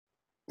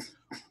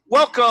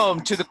Welcome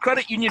to the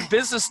Credit Union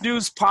Business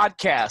News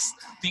Podcast,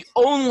 the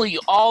only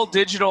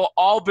all-digital,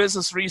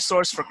 all-business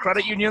resource for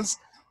credit unions.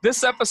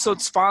 This episode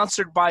is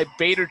sponsored by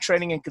Bator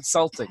Training and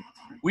Consulting.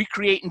 We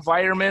create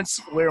environments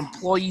where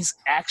employees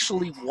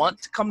actually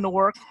want to come to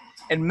work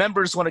and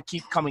members want to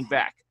keep coming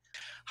back.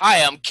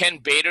 Hi, I'm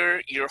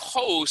Kbator, your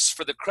host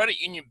for the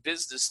Credit Union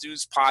Business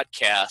News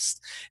Podcast,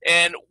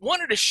 and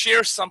wanted to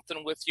share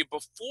something with you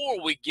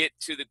before we get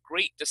to the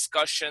great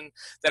discussion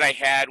that I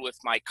had with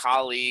my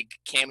colleague,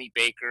 Cami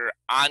Baker,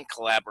 on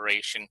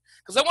collaboration,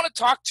 because I want to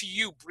talk to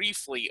you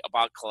briefly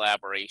about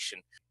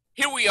collaboration.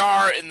 Here we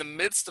are in the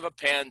midst of a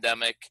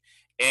pandemic,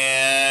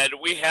 and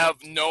we have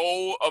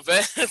no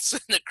events in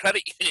the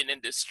credit union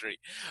industry.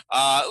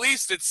 At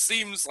least it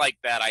seems like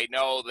that. I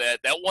know that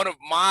one of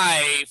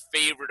my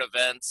favorite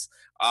events,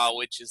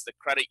 which is the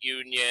Credit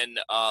Union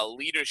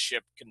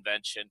Leadership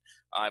Convention,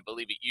 I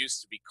believe it used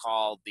to be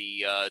called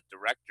the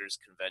Directors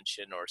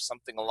Convention or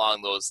something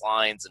along those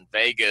lines in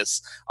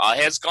Vegas,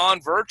 has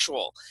gone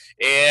virtual.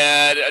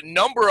 And a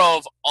number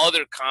of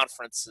other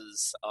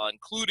conferences,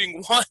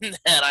 including one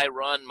that I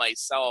run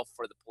myself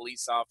for the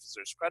Police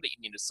Officers Credit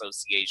Union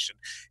Association,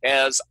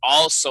 has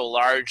also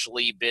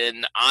largely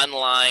been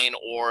online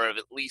or have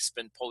at least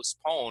been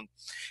postponed.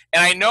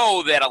 And I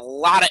know that a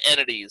lot of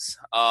entities,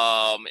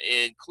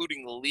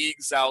 including the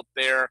leagues out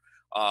there,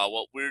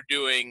 what we're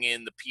doing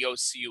in the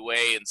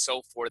POCUA and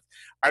so forth,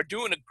 are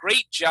doing a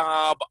great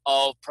job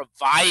of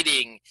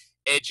providing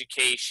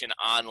education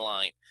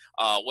online,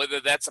 whether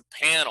that's a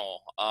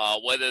panel,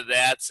 whether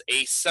that's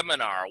a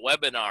seminar,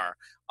 webinar,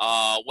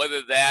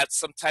 whether that's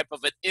some type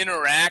of an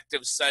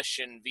interactive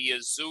session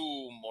via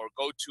Zoom or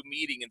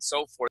GoToMeeting and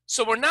so forth.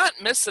 So we're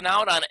not missing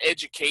out on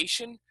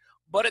education,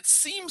 but it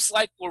seems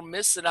like we're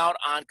missing out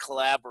on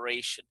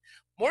collaboration.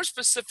 More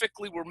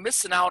specifically, we're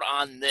missing out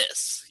on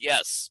this.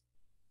 Yes.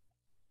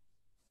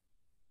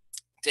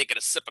 Taking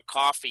a sip of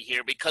coffee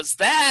here, because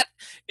that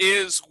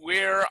is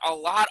where a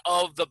lot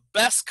of the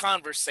best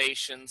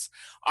conversations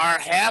are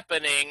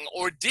happening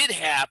or did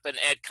happen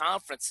at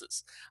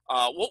conferences.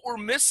 What we're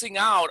missing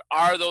out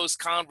are those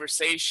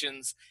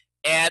conversations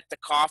at the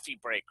coffee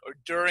break or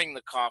during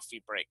the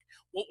coffee break.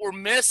 What we're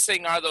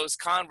missing are those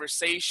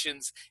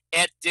conversations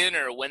at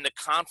dinner when the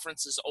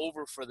conference is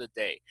over for the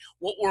day.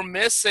 What we're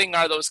missing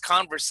are those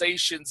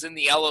conversations in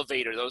the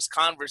elevator, those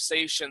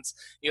conversations,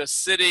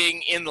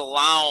 sitting in the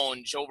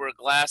lounge over a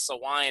glass of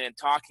wine and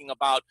talking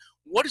about,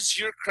 what is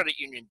your credit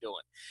union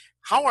doing?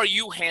 How are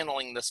you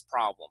handling this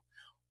problem?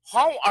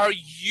 How are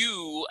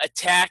you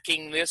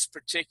attacking this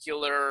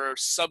particular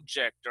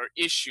subject or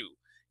issue?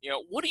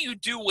 What do you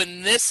do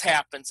when this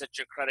happens at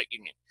your credit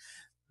union?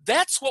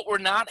 That's what we're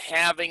not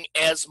having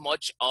as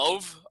much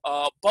of,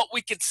 but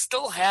we can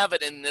still have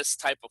it in this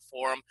type of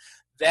forum.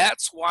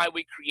 That's why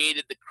we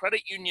created the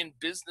Credit Union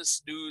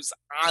Business News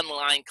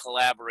Online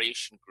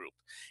Collaboration Group.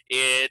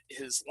 It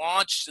has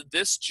launched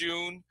this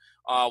June.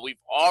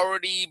 We've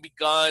already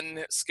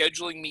begun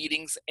scheduling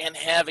meetings and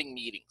having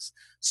meetings.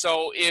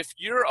 So if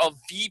you're a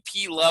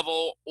VP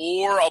level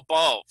or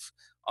above,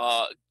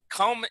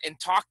 come and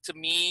talk to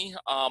me.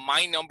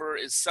 My number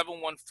is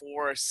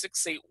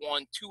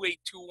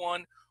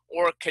 714-681-2821,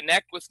 or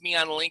connect with me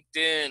on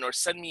LinkedIn or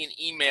send me an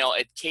email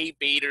at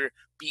Kbator,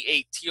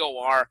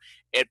 Bator,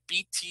 at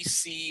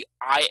btcinc.net,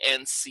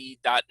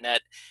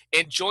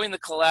 and join the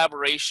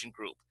collaboration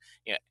group.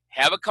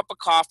 Have a cup of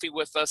coffee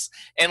with us,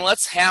 and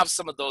let's have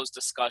some of those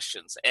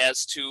discussions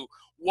as to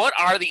what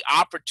are the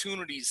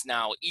opportunities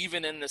now,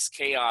 even in this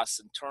chaos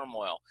and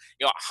turmoil.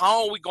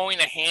 How are we going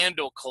to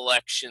handle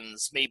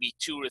collections maybe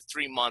 2 or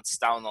 3 months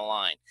down the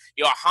line?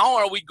 How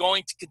are we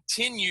going to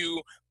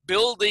continue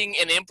building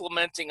and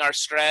implementing our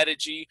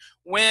strategy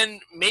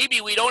when maybe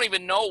we don't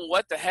even know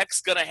what the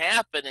heck's going to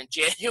happen in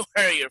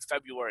January or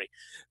February?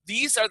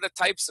 These are the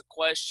types of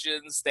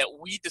questions that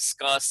we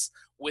discuss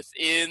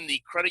within the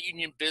Credit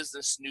Union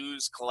Business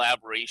News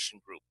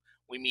Collaboration Group.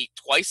 We meet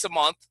twice a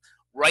month.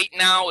 Right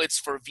now, it's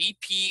for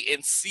VP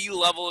and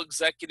C-level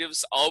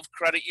executives of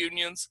credit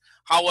unions.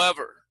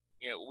 However,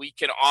 we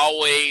can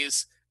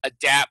always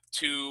adapt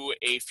to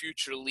a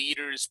future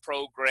leaders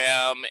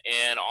program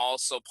and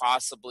also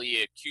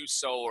possibly a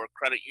QSO or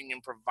credit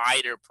union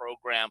provider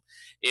program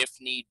if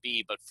need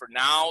be. But for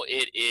now,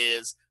 it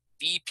is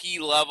VP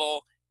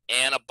level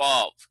and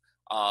above.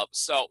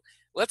 So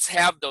let's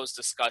have those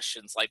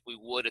discussions like we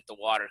would at the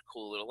water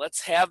cooler.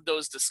 Let's have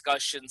those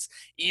discussions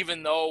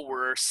even though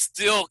we're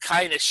still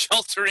kind of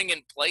sheltering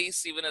in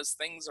place, even as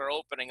things are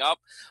opening up.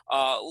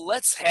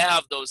 Let's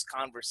have those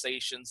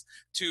conversations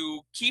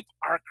to keep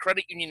our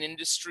credit union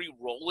industry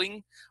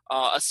rolling,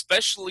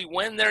 especially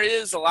when there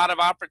is a lot of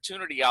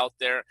opportunity out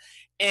there.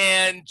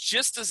 And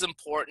just as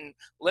important,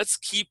 let's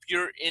keep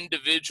your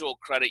individual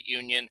credit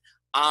union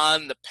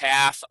on the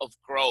path of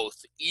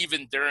growth,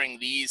 even during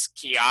these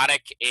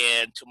chaotic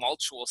and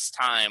tumultuous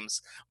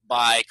times,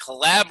 by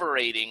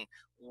collaborating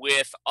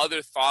with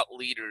other thought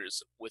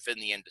leaders within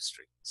the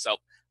industry. So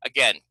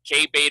again,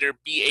 Kbator,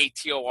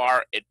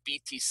 Bator, at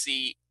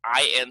btcinc.net.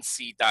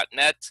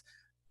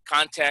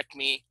 Contact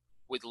me.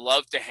 we'd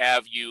love to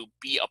have you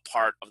be a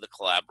part of the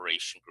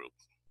collaboration group.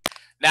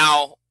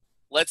 Now,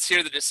 let's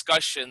hear the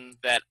discussion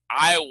that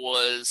I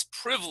was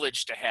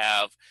privileged to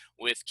have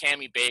with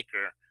Cami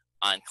Baker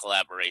on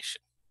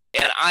collaboration.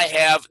 And I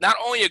have not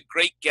only a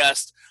great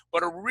guest,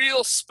 but a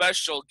real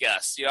special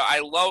guest. You know, I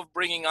love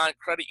bringing on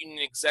credit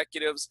union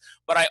executives,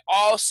 but I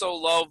also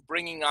love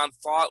bringing on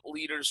thought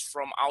leaders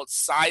from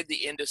outside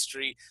the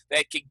industry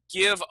that could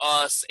give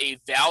us a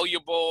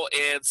valuable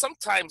and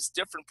sometimes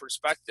different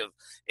perspective.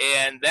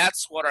 And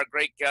that's what our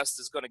great guest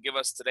is going to give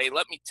us today.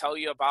 Let me tell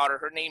you about her.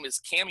 Her name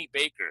is Cami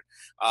Baker,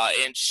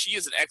 and she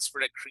is an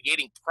expert at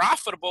creating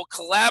profitable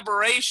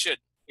collaboration.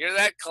 Hear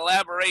that?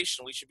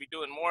 Collaboration. We should be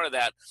doing more of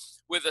that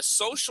with a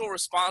social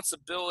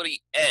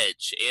responsibility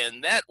edge,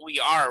 and that we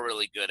are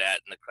really good at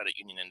in the credit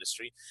union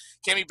industry.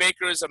 Cami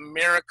Baker is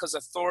America's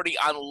authority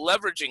on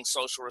leveraging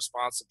social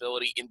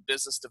responsibility in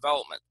business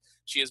development.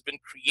 She has been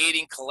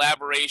creating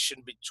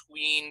collaboration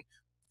between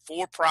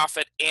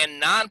for-profit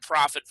and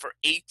nonprofit for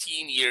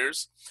 18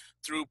 years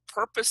through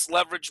purpose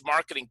leverage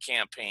marketing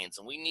campaigns,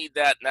 and we need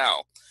that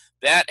now,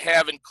 that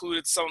have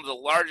included some of the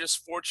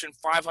largest Fortune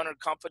 500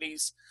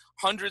 companies,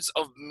 hundreds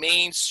of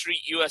Main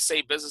Street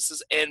USA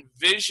businesses, and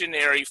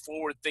visionary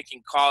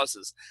forward-thinking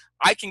causes.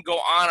 I can go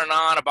on and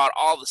on about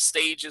all the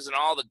stages and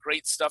all the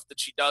great stuff that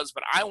she does,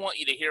 but I want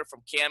you to hear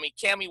from Cami.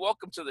 Cami,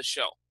 welcome to the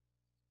show.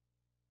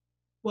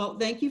 Well,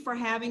 thank you for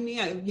having me.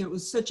 It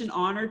was such an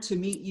honor to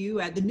meet you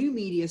at the New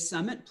Media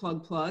Summit,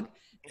 plug,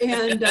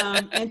 and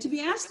to be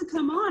asked to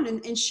come on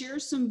and share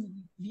some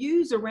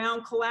views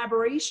around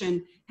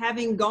collaboration,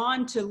 having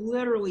gone to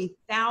literally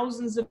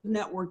thousands of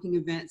networking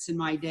events in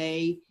my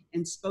day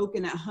and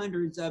spoken at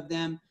hundreds of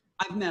them.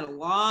 I've met a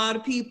lot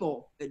of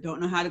people that don't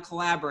know how to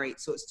collaborate.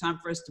 So it's time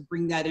for us to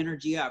bring that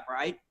energy up,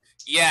 right?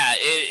 Yeah,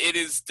 it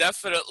is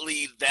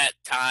definitely that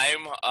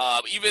time.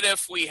 Even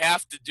if we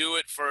have to do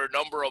it for a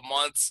number of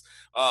months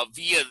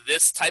via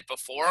this type of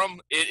forum,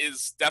 it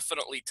is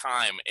definitely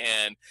time.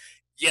 And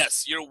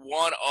yes, you're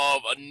one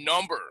of a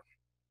number,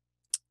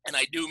 and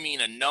I do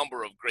mean a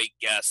number of great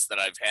guests that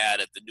I've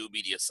had at the New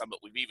Media Summit.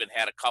 We've even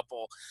had a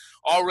couple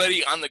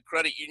already on the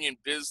Credit Union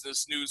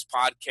Business News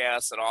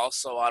podcast and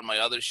also on my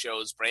other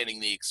shows, Branding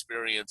the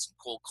Experience and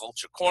Cool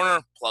Culture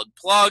Corner,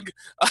 plug.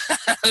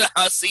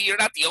 See, you're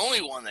not the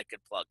only one that could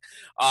plug.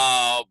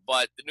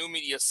 But the New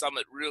Media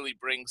Summit really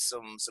brings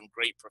some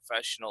great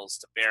professionals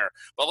to bear.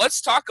 But let's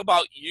talk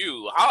about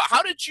you.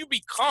 How did you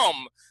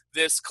become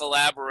this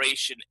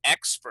collaboration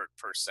expert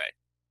per se?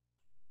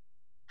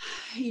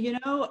 You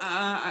know,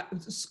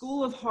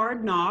 School of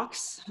Hard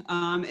Knocks,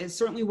 it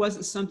certainly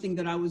wasn't something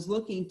that I was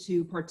looking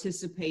to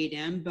participate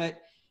in, but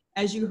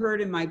as you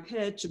heard in my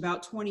pitch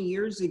about 20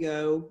 years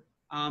ago,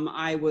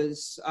 I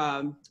was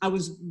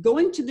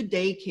going to the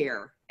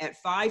daycare at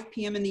 5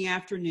 p.m. in the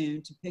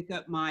afternoon to pick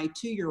up my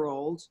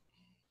 2-year-old,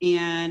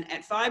 and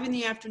at 5 in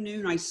the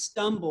afternoon, I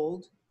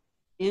stumbled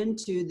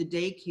into the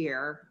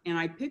daycare, and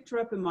I picked her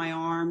up in my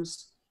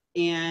arms,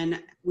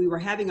 and we were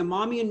having a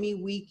mommy and me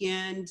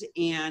weekend,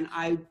 and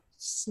I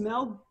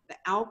smelled the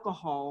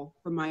alcohol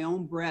from my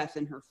own breath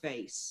in her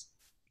face.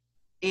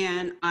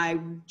 And I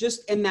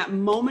just, in that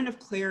moment of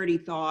clarity,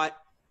 thought,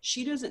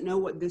 she doesn't know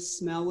what this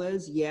smell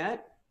is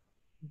yet,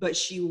 but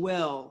she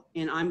will.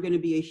 And I'm going to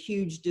be a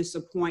huge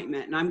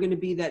disappointment. And I'm going to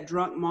be that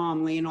drunk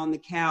mom laying on the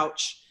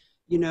couch,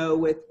 you know,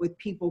 with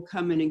people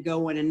coming and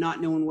going and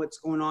not knowing what's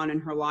going on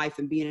in her life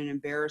and being an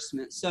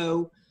embarrassment.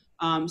 So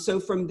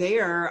from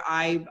there,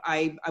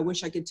 I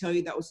wish I could tell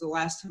you that was the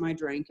last time I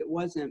drank. It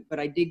wasn't, but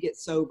I did get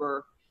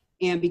sober.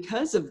 And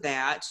because of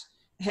that,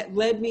 it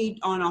led me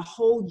on a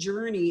whole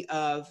journey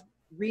of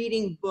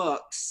reading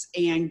books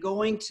and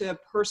going to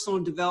personal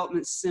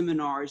development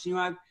seminars. You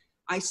know,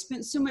 I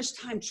spent so much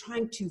time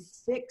trying to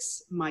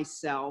fix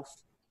myself.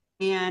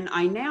 And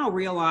I now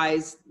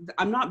realize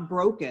I'm not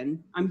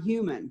broken, I'm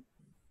human.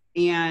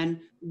 And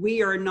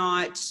we are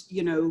not,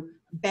 you know,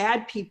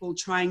 bad people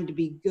trying to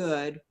be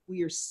good.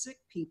 We are sick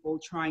people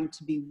trying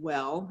to be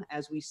well,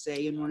 as we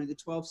say in one of the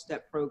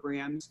 12-step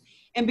programs.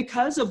 And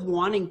because of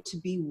wanting to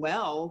be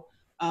well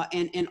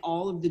and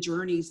all of the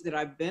journeys that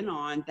I've been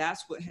on,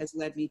 that's what has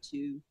led me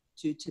to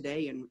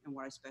today and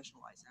what I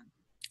specialize in.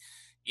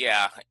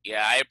 Yeah,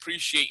 I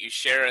appreciate you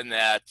sharing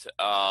that,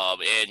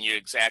 and you're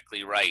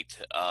exactly right.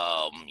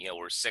 You know,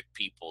 we're sick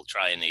people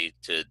trying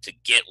to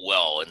get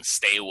well and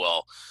stay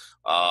well.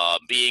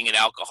 Being an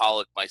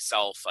alcoholic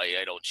myself,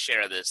 I don't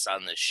share this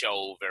on the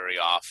show very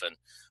often,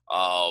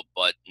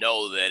 but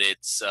know that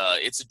it's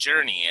a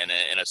journey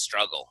and a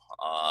struggle,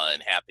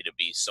 and happy to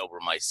be sober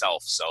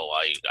myself. So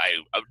I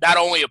not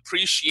only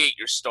appreciate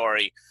your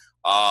story,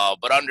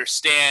 but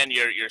understand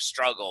your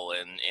struggle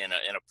and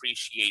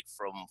appreciate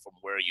from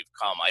where you've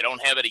come. I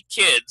don't have any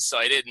kids, so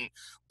I didn't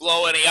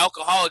blow any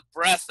alcoholic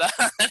breath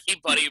on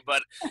anybody,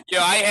 but you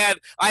know,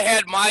 I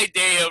had my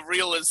day of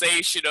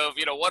realization of,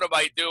 you know, what am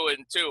I doing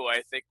too.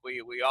 I think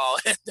we all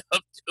end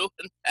up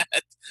doing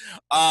that.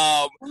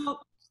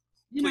 Well,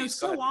 you know,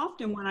 so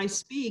often when I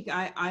speak,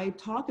 I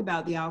talk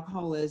about the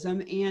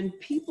alcoholism, and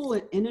people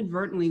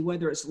inadvertently,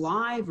 whether it's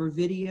live or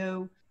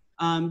video,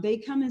 they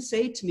come and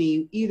say to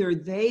me, either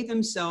they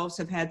themselves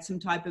have had some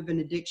type of an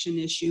addiction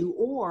issue,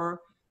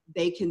 or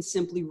they can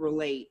simply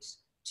relate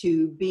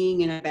to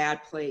being in a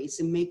bad place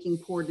and making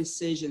poor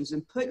decisions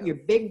and putting your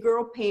big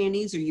girl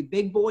panties or your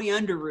big boy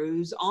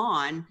underoos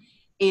on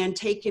and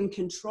taking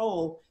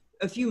control.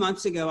 A few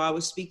months ago, I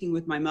was speaking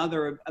with my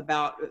mother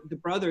about the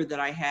brother that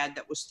I had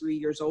that was 3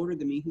 years older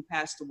than me, who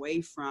passed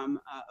away from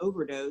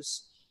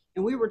overdose.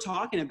 And we were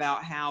talking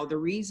about how the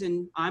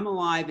reason I'm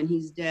alive and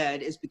he's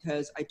dead is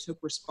because I took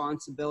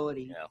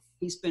responsibility. Yeah.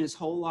 He spent his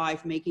whole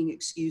life making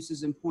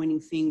excuses and pointing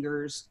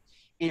fingers,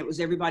 and it was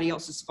everybody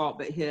else's fault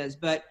but his.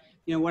 But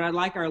you know what I'd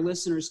like our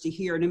listeners to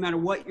hear, no matter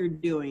what you're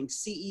doing,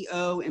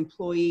 CEO,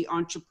 employee,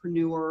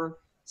 entrepreneur,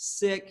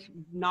 sick,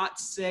 not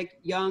sick,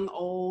 young,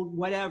 old,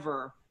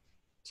 whatever,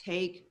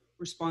 take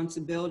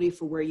responsibility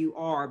for where you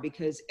are,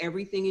 because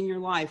everything in your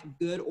life,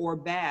 good or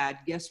bad,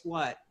 guess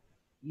what?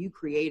 You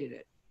created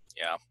it.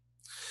 Yeah.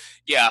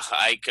 Yeah,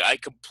 I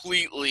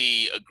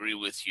completely agree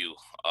with you.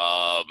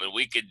 And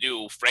we could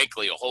do,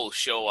 frankly, a whole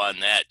show on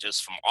that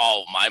just from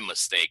all of my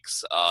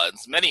mistakes. And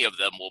many of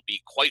them will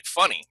be quite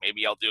funny.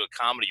 Maybe I'll do a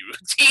comedy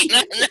routine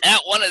on that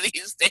one of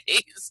these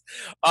days.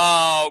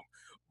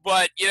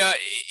 But, you know,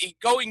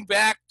 going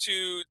back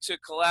to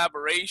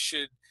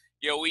collaboration,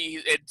 you know,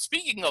 and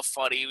speaking of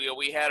funny, you know,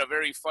 we had a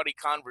very funny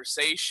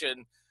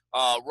conversation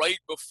right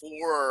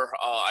before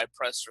I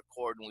pressed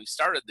record and we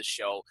started the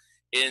show.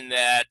 In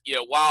that, you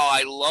know, while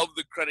I love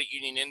the credit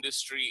union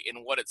industry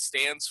and what it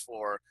stands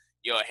for,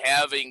 you know,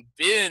 having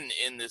been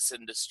in this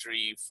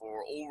industry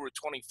for over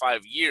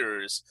 25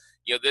 years,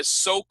 you know, this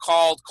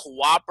so-called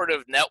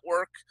cooperative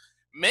network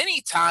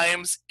many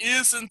times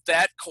isn't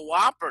that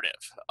cooperative.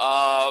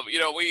 You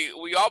know,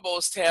 we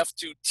almost have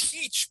to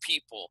teach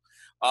people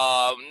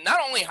not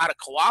only how to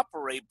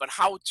cooperate, but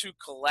how to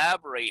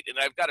collaborate. And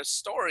I've got a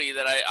story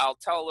that I'll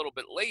tell a little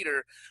bit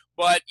later.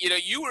 But, you know,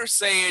 you were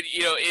saying,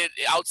 you know,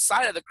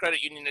 outside of the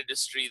credit union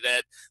industry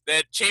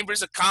that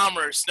chambers of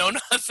commerce know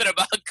nothing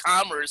about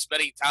commerce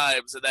many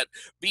times, and that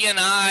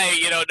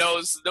BNI, you know,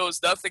 knows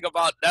nothing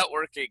about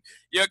networking.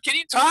 You know, can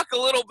you talk a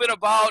little bit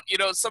about, you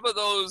know, some of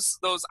those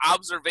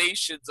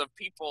observations of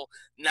people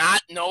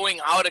not knowing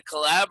how to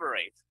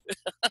collaborate?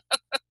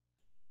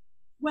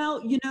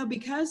 Well, you know,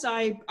 because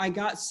I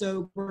got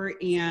sober,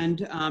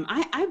 and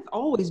I've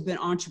always been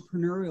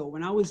entrepreneurial.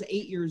 When I was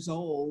 8 years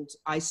old,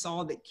 I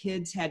saw that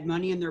kids had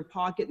money in their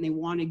pocket and they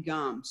wanted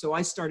gum. So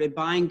I started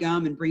buying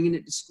gum and bringing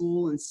it to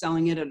school and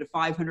selling it at a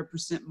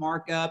 500%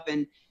 markup.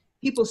 And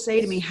people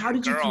say to me, how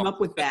did you come up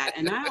with that?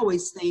 And I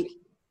always think,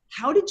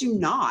 how did you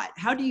not?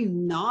 How do you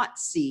not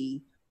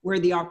see where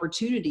the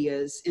opportunity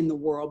is in the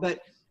world?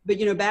 But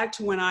you know, back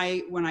to when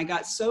I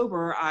got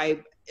sober, I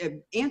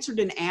answered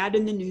an ad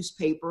in the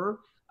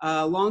newspaper.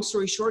 Long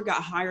story short,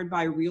 got hired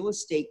by a real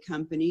estate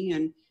company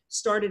and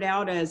started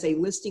out as a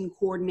listing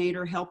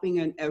coordinator,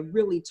 helping a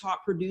really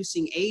top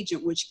producing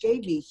agent, which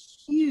gave me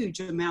huge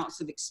amounts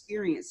of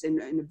experience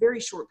in a very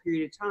short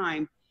period of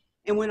time.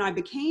 And when I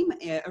became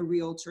a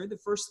realtor, the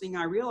first thing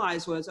I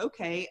realized was,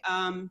 okay,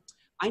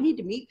 I need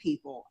to meet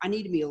people. I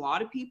need to meet a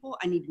lot of people.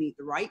 I need to meet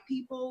the right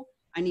people.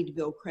 I need to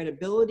build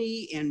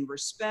credibility and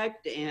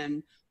respect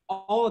and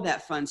all of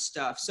that fun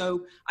stuff.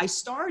 So I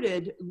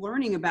started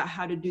learning about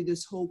how to do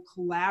this whole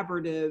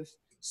collaborative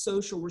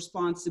social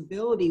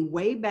responsibility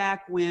way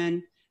back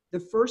when the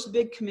first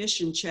big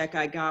commission check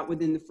I got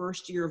within the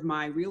first year of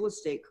my real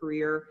estate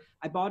career,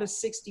 I bought a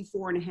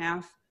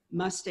 64.5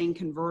 Mustang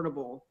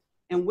convertible.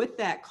 And with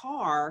that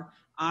car,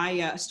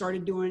 I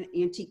started doing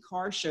antique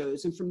car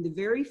shows. And from the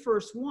very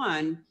first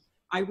one,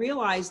 I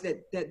realized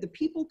that the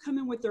people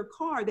coming with their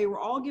car, they were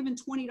all given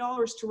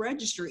 $20 to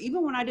register.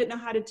 Even when I didn't know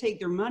how to take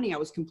their money, I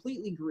was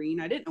completely green.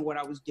 I didn't know what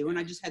I was doing.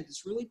 I just had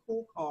this really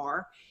cool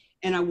car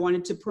and I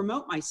wanted to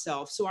promote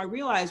myself. So I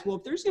realized, well,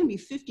 if there's going to be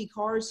 50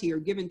 cars here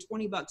given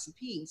 20 bucks a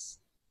piece,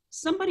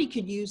 somebody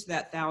could use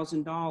that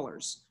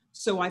 $1,000.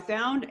 So I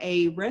found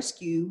a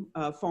rescue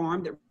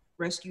farm that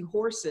rescued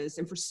horses.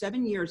 And for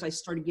 7 years, I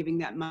started giving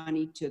that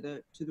money to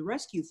the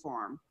rescue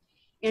farm.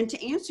 And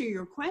to answer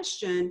your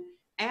question,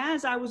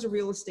 as I was a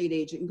real estate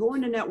agent,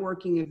 going to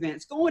networking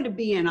events, going to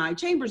BNI,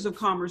 chambers of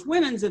commerce,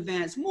 women's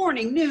events,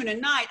 morning, noon,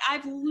 and night,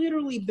 I've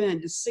literally been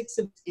to 6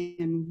 of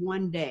in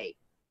one day.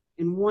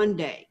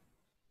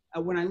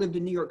 When I lived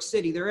in New York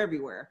City, they're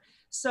everywhere.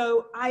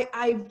 So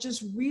I've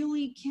just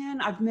really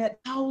I've met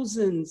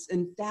thousands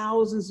and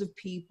thousands of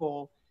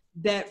people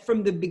that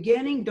from the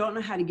beginning don't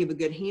know how to give a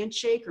good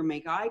handshake or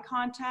make eye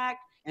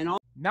contact. And all.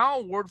 Now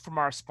a word from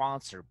our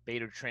sponsor,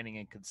 Bator Training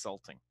and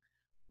Consulting.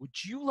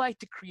 Would you like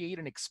to create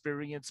an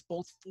experience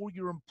both for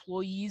your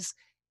employees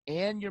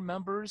and your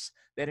members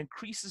that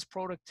increases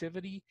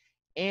productivity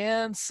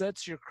and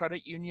sets your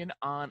credit union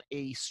on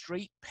a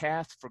straight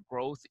path for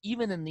growth,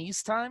 even in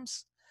these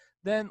times?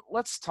 Then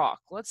let's talk.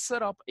 Let's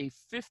set up a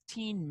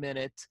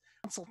 15-minute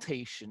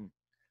consultation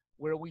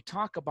where we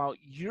talk about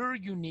your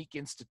unique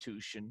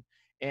institution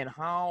and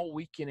how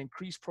we can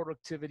increase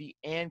productivity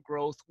and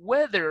growth,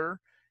 whether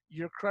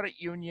your credit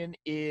union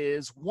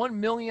is 1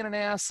 million in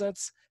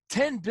assets,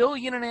 10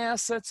 billion in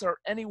assets, or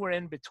anywhere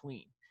in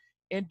between.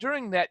 And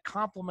during that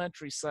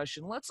complimentary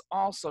session, let's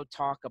also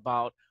talk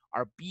about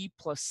our B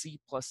plus C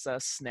plus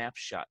S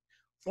snapshot,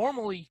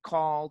 formerly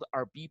called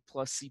our B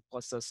plus C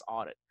plus S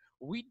audit.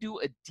 We do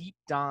a deep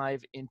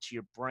dive into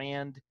your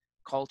brand,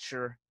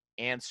 culture,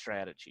 and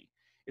strategy.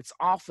 It's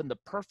often the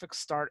perfect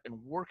start in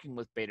working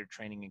with Bator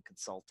Training and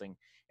Consulting,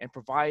 and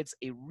provides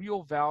a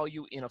real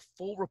value in a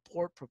full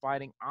report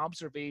providing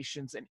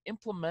observations and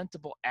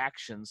implementable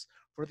actions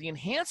for the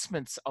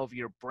enhancements of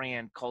your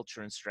brand,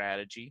 culture, and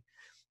strategy.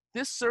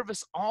 This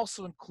service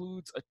also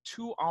includes a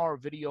 2-hour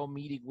video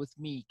meeting with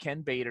me,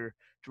 Kbator,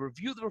 to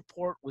review the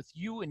report with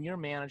you and your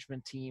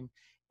management team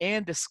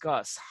and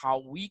discuss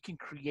how we can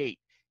create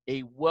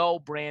a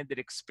well-branded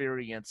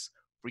experience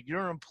for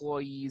your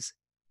employees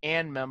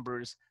and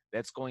members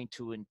that's going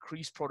to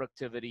increase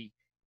productivity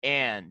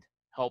and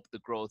help the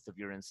growth of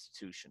your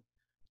institution.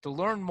 To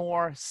learn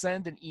more,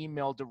 send an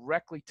email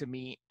directly to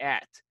me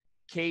at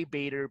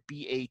Kbator,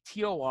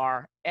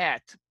 Bator,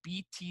 at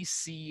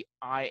btcinc.net.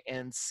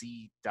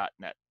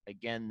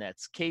 Again,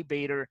 that's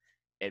Kbator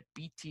at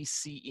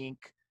btcinc.net.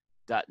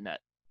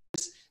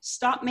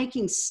 Stop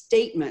making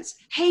statements.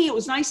 Hey, it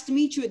was nice to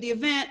meet you at the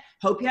event.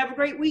 Hope you have a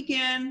great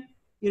weekend.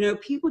 You know,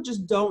 people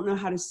just don't know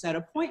how to set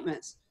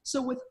appointments.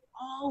 So with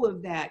all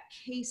of that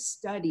case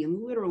study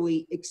and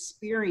literally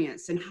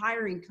experience and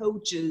hiring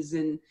coaches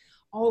and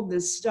all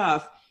this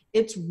stuff,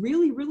 it's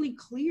really, really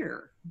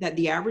clear that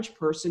the average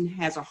person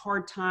has a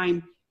hard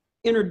time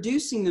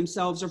introducing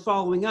themselves or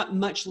following up,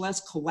 much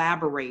less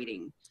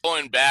collaborating.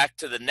 Going back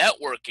to the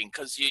networking,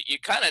 because you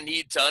kind of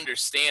need to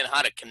understand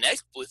how to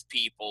connect with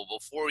people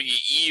before you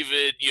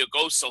even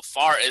go so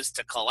far as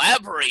to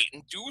collaborate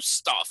and do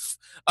stuff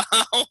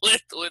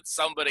with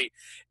somebody.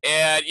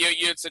 And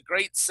it's a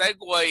great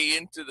segue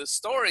into the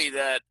story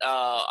that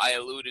I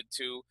alluded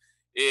to.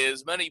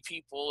 Is many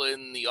people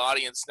in the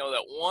audience know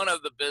that one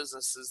of the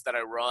businesses that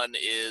I run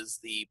is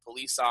the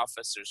Police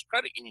Officers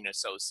Credit Union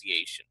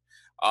Association.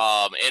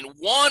 And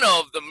one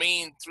of the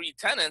main 3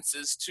 tenets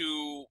is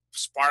to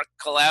spark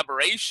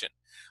collaboration.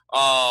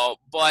 And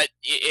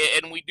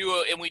we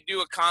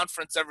do a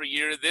conference every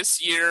year.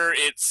 This year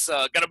it's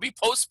going to be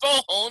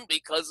postponed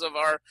because of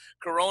our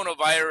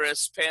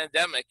coronavirus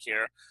pandemic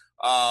here.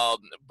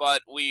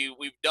 But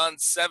we've done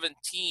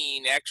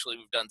 17. Actually,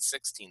 we've done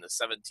 16. The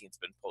 17th's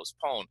been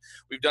postponed.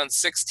 We've done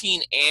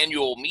 16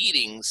 annual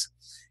meetings,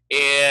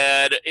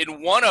 and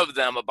in one of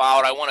them,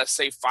 about I want to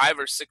say 5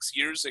 or 6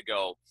 years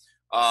ago.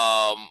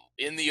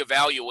 In the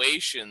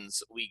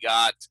evaluations, we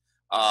got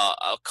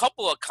a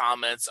couple of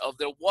comments of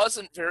there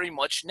wasn't very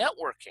much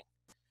networking,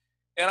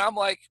 and I'm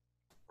like,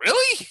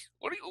 really?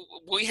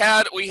 We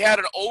had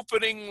an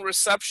opening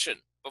reception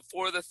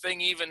before the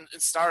thing even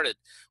started.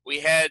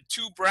 We had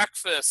 2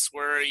 breakfasts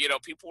where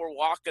people were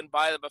walking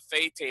by the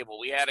buffet table.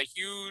 We had a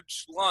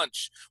huge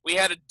lunch. We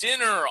had a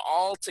dinner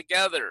all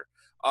together.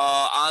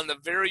 On the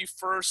very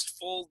first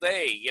full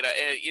day,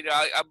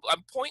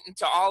 I'm pointing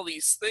to all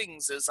these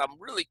things as I'm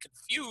really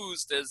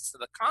confused as to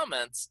the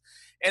comments,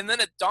 and then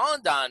it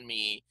dawned on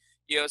me,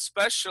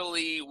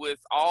 especially with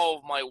all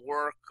of my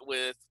work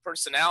with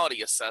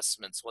personality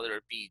assessments, whether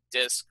it be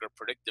DISC or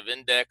predictive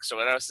index or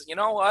whatever. I said, you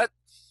know what?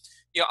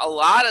 A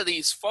lot of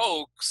these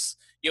folks,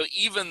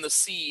 even the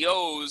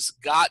CEOs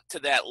got to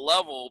that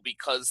level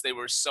because they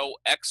were so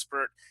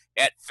expert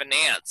at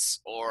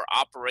finance or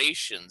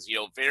operations,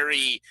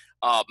 very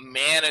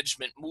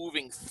management,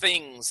 moving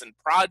things and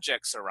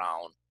projects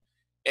around,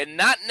 and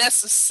not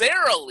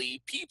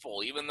necessarily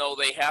people, even though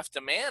they have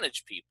to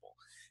manage people.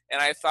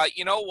 And I thought,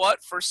 you know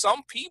what, for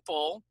some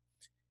people,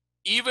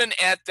 even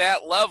at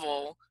that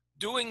level,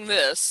 doing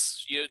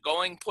this,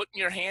 putting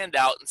your hand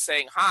out and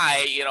saying,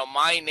 hi,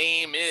 my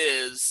name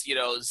is,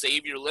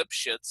 Xavier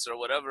Lipschitz or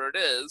whatever it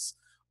is.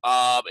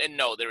 And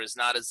no, there is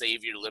not a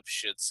Xavier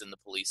Lipschitz in the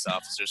Police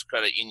Officers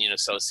Credit Union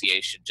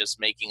Association, just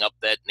making up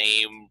that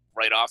name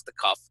right off the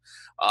cuff.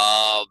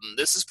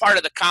 This is part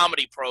of the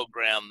comedy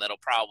program that'll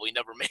probably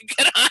never make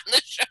it on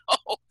the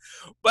show.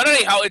 But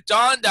anyhow, it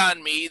dawned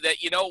on me that,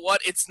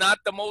 it's not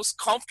the most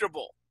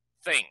comfortable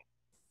thing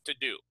to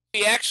do.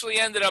 We actually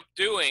ended up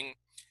doing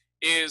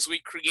is we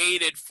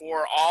created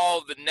for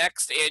all the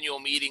next annual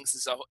meetings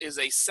is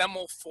a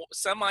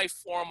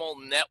semi-formal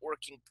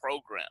networking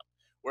program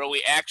where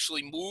we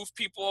actually move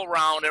people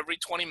around every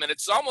 20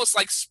 minutes. It's almost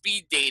like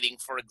speed dating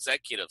for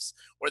executives,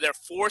 where they're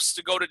forced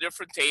to go to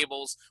different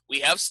tables.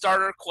 We have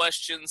starter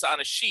questions on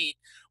a sheet,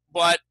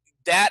 but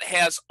that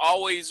has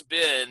always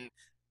been,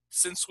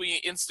 since we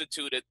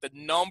instituted, the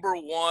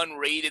 #1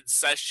 rated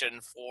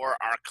session for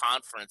our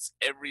conference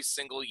every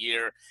single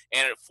year.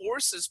 And it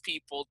forces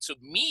people to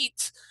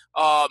meet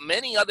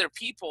many other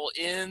people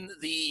in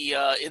the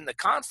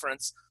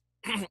conference,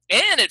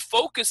 and it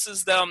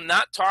focuses them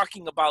not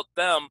talking about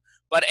them,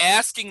 but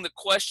asking the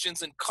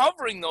questions and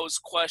covering those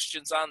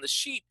questions on the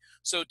sheet.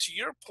 So to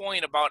your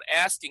point about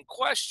asking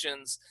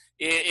questions,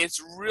 it's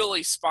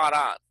really spot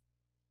on.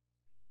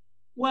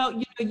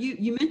 Well,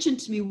 you mentioned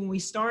to me when we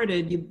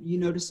started, you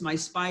noticed my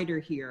spider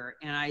here,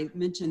 and I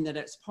mentioned that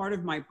it's part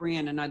of my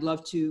brand, and I'd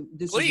love to,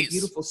 this Please. is a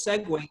beautiful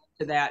segue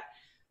to that.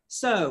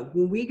 So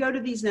when we go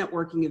to these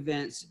networking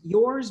events,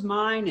 yours,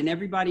 mine, and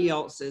everybody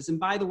else's, and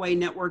by the way,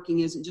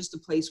 networking isn't just a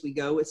place we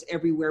go, it's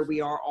everywhere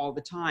we are all the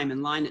time,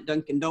 in line at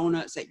Dunkin'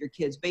 Donuts, at your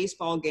kid's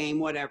baseball game,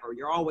 whatever.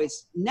 You're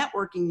always,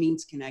 networking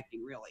means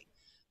connecting, really.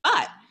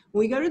 But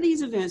when we go to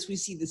these events, we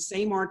see the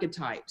same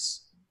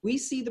archetypes. We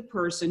see the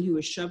person who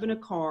is shoving a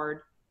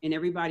card in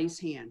everybody's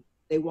hand.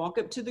 They walk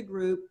up to the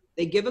group,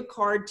 they give a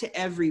card to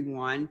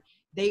everyone.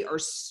 They are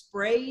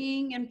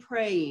spraying and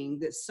praying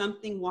that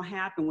something will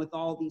happen with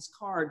all these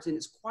cards. And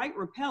it's quite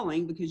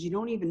repelling because you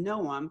don't even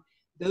know them.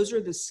 Those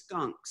are the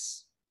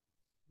skunks.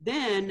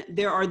 Then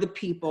there are the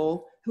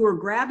people who are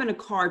grabbing a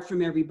card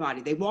from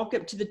everybody. They walk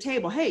up to the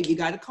table. Hey, you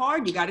got a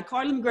card? You got a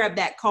card? Let me grab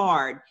that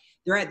card.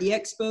 They're at the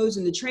expos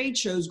and the trade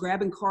shows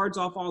grabbing cards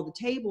off all the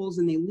tables,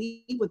 and they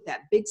leave with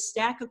that big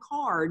stack of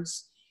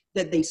cards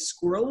that they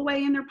squirrel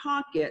away in their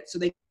pocket so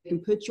they can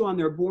put you on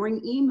their boring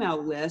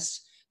email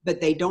list, but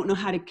they don't know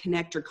how to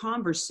connect or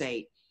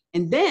conversate.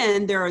 And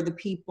then there are the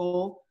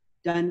people,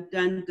 dun,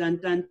 dun, dun,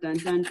 dun, dun,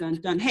 dun,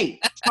 dun, dun. Hey,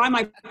 try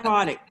my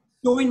product,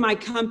 join my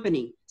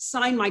company,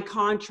 sign my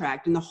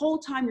contract. And the whole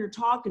time you're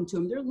talking to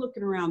them, they're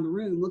looking around the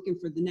room looking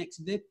for the next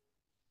victim.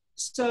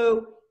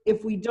 So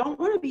if we don't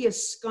want to be a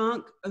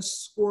skunk, a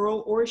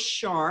squirrel, or a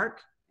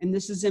shark, and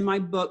this is in my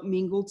book,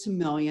 Mingle to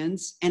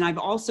Millions, and I've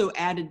also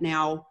added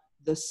now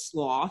the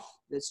sloth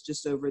that's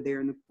just over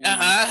there in the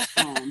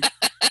corner.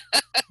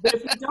 But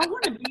if we don't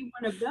want to be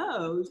one of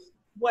those,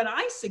 what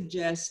I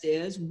suggest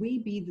is we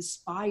be the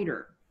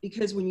spider.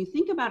 Because when you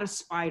think about a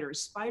spider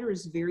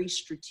is very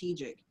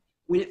strategic.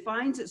 When it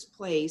finds its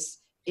place,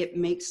 it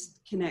makes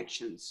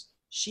connections.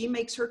 She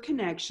makes her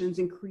connections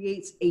and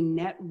creates a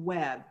net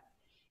web.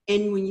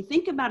 And when you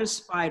think about a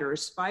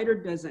spider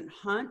doesn't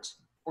hunt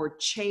or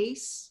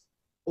chase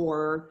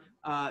or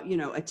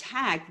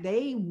attack.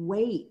 They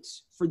wait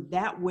for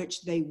that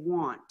which they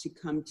want to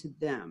come to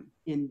them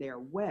in their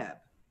web.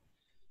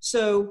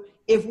 So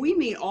if we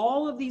meet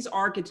all of these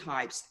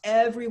archetypes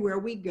everywhere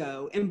we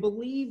go, and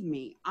believe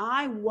me,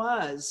 I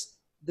was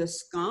the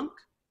skunk,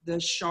 the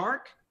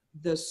shark,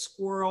 the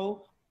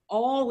squirrel,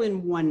 all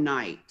in one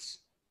night,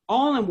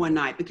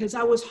 because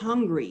I was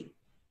hungry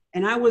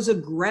and I was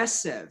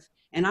aggressive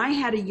and I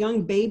had a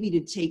young baby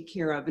to take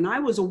care of and I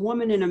was a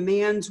woman in a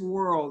man's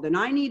world and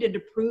I needed to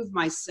prove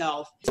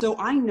myself. So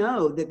I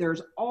know that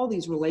there's all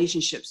these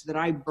relationships that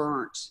I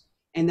burnt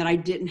and that I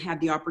didn't have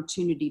the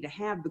opportunity to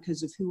have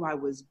because of who I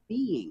was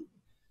being.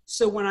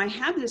 So when I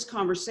have this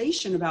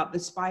conversation about the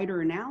spider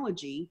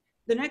analogy,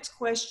 the next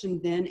question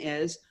then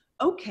is,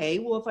 okay,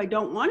 well, if I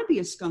don't want to be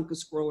a skunk, a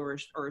squirrel,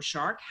 or a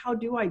shark, how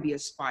do I be a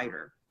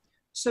spider?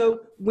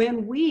 So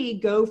when we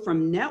go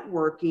from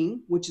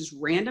networking, which is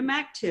random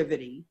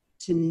activity,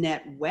 to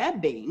net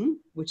webbing,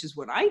 which is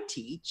what I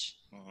teach,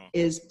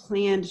 is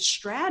planned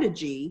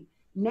strategy.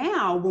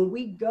 Now, when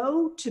we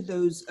go to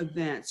those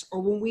events or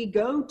when we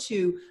go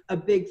to a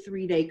big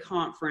 3-day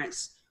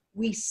conference,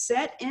 we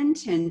set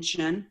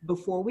intention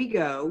before we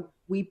go.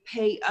 We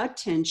pay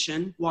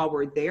attention while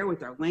we're there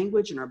with our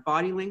language and our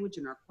body language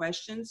and our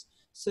questions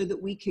so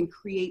that we can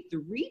create the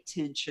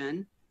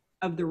retention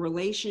of the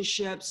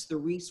relationships, the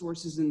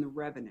resources, and the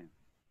revenue.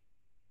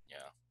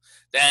 Yeah,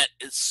 that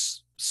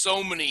is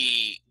so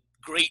many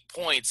great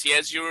points. Yeah,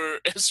 as you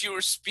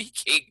were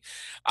speaking,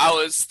 I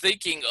was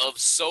thinking of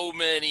so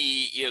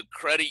many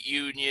credit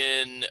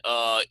union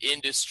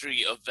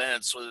industry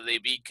events, whether they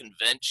be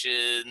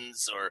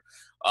conventions or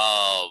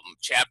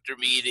chapter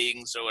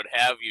meetings or what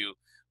have you.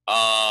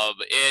 And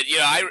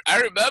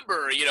I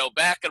remember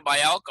back in my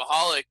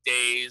alcoholic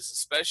days,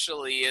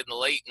 especially in the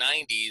late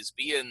 90s,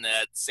 being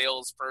that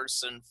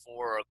salesperson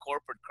for a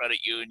corporate credit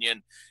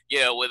union,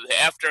 with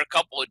after a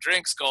couple of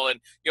drinks going,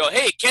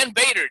 hey,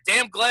 Kbator,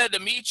 damn glad to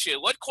meet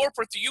you. What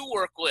corporate do you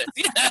work with?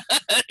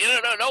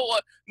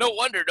 No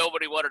wonder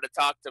nobody wanted to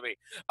talk to me.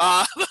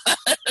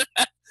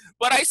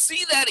 But I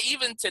see that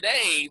even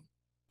today,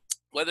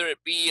 whether it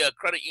be a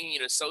credit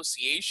union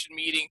association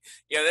meeting,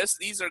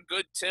 these are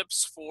good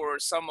tips for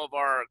some of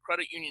our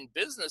credit union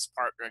business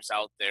partners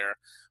out there,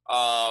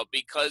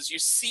 because you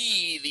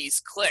see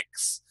these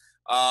clicks.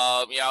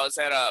 I was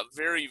at a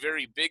very,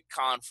 very big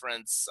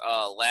conference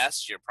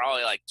last year,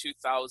 probably like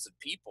 2,000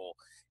 people,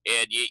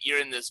 and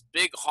you're in this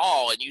big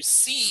hall, and you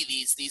see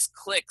these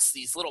cliques,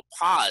 these little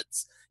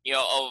pods,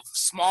 of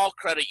small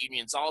credit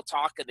unions all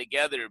talking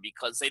together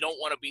because they don't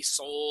want to be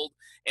sold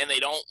and they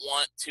don't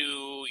want to,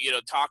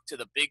 talk to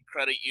the big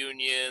credit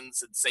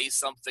unions and say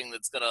something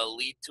that's going to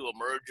lead to a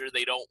merger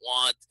they don't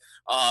want.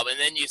 And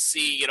then you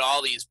see,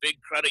 all these big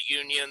credit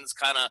unions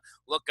kind of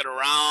looking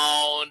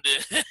around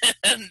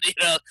and,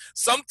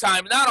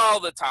 sometimes, not all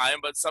the time,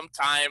 but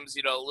sometimes,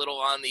 a little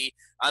on the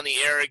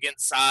arrogant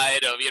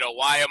side of,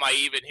 why am I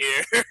even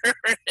here?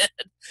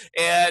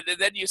 and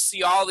then you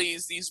see all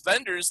these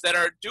vendors that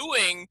are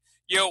doing,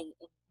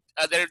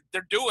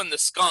 they're doing the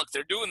skunk,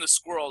 they're doing the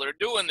squirrel, they're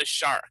doing the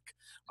shark,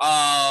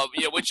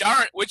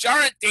 which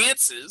aren't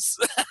dances.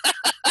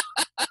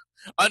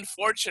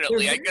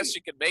 Unfortunately, I guess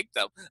you could make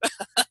them.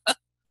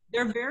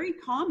 They're very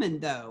common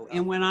though.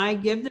 And when I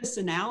give this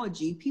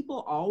analogy,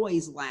 people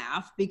always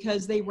laugh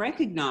because they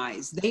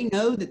recognize, they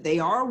know that they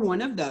are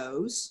one of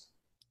those.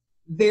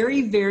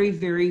 Very, very,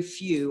 very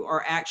few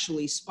are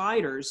actually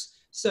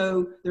spiders.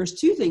 So there's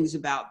two things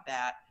about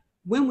that.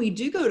 When we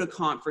do go to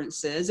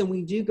conferences and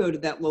we do go to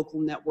that local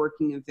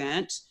networking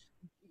event,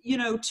 you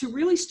know, to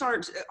really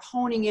start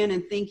honing in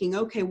and thinking,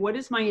 okay, what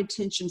is my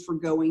intention for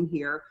going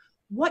here?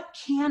 What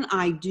can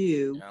I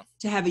do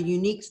to have a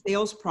unique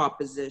sales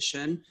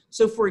proposition?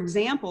 So for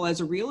example,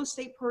 as a real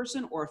estate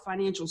person or a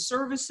financial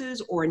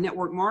services or a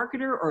network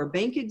marketer or a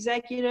bank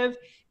executive,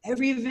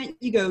 every event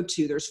you go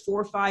to, there's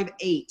 4, 5,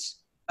 8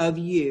 of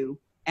you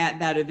at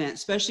that event,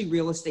 especially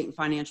real estate and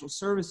financial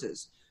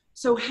services.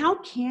 So how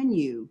can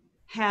you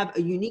have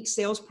a unique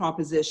sales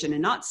proposition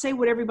and not say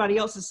what everybody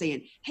else is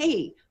saying?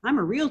 Hey, I'm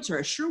a realtor.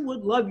 I sure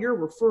would love your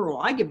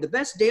referral. I give the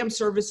best damn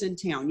service in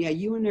town. Yeah,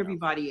 you and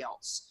everybody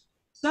else.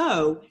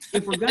 So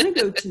if we're going to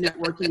go to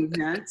networking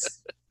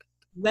events,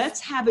 let's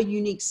have a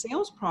unique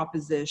sales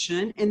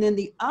proposition. And then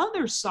the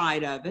other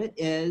side of it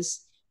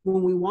is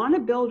when we want to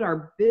build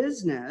our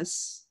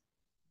business,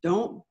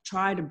 don't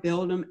try to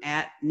build them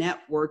at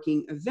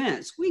networking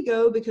events. We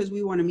go because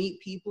we want to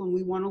meet people and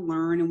we want to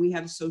learn and we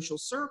have a social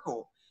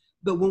circle.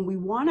 But when we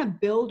want to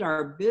build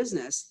our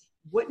business,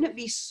 wouldn't it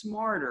be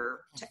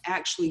smarter to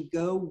actually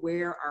go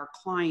where our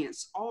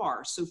clients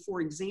are? So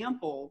for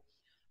example,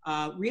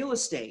 real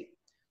estate.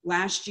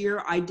 Last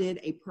year, I did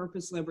a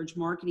purpose leverage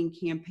marketing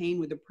campaign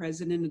with the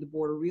president of the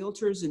Board of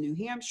Realtors in New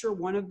Hampshire.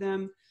 One of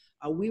them,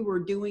 we were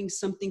doing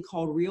something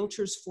called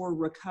Realtors for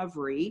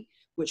Recovery,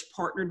 which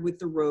partnered with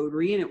the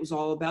Rotary, and it was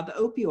all about the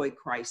opioid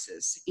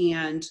crisis.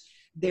 And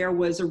there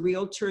was a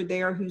realtor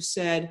there who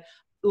said,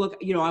 look,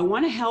 you know, I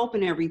want to help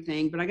and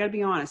everything, but I got to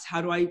be honest, how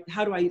do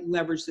I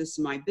leverage this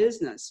in my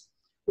business?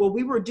 Well,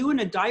 we were doing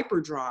a diaper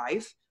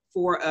drive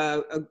for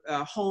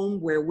a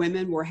home where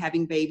women were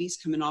having babies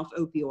coming off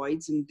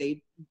opioids and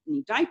they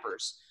need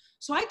diapers.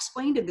 So I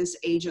explained to this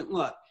agent,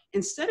 look,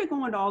 instead of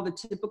going to all the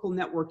typical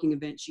networking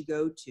events you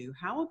go to,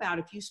 how about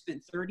if you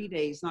spent 30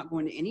 days not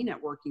going to any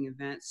networking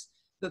events,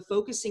 but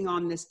focusing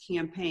on this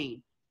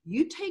campaign?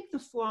 You take the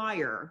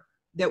flyer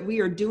that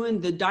we are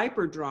doing the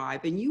diaper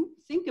drive and you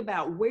think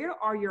about where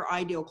are your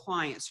ideal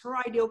clients. Her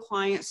ideal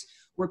clients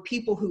were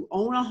people who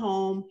own a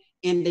home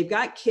and they've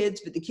got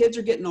kids, but the kids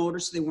are getting older,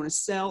 so they want to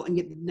sell and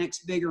get the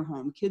next bigger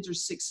home. Kids are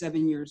 6,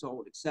 7 years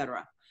old,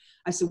 etc.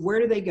 I said, where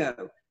do they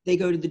go? They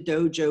go to the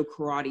dojo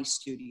karate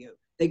studio.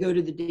 They go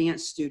to the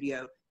dance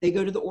studio. They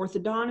go to the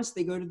orthodontist.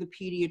 They go to the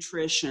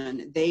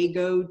pediatrician. They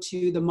go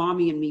to the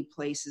mommy and me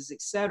places,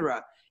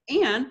 etc.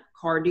 And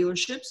car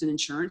dealerships and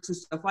insurance and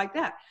stuff like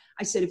that.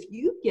 I said, if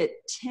you get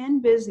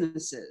 10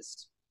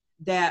 businesses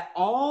that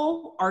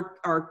all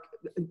are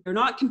they're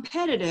not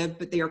competitive,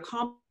 but they are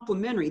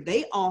complementary.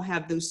 They all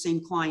have those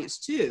same clients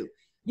too.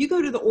 You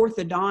go to the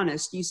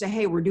orthodontist, you say,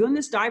 hey, we're doing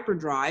this diaper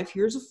drive.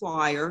 Here's a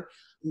flyer.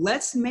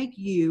 Let's make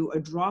you a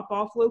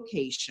drop-off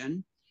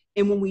location.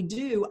 And when we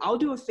do, I'll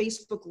do a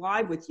Facebook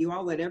Live with you.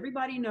 I'll let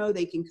everybody know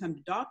they can come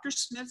to Dr.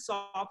 Smith's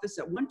office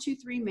at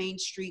 123 Main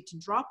Street to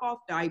drop off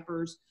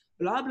diapers,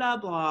 blah, blah,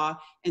 blah.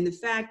 And the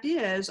fact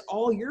is,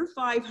 all your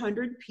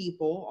 500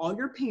 people, all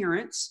your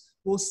parents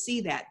will see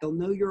that. They'll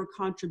know your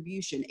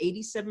contribution.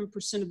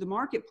 87% of the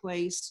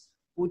marketplace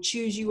will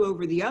choose you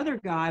over the other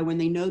guy when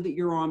they know that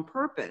you're on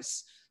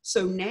purpose.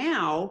 So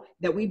now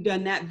that we've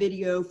done that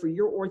video for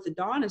your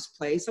orthodontist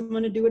place, I'm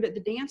going to do it at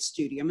the dance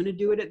studio. I'm going to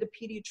do it at the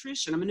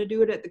pediatrician. I'm going to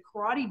do it at the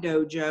karate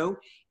dojo.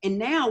 And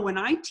now when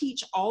I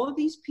teach all of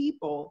these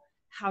people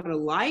how to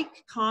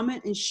like,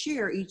 comment, and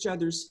share each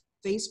other's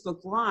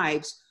Facebook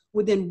Lives,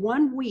 within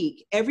 1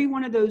 week, every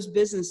one of those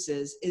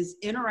businesses is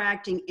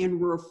interacting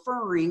and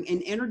referring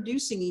and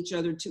introducing each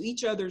other to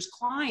each other's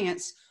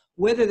clients,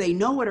 whether they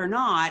know it or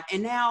not.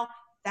 And now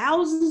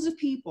thousands of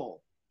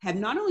people have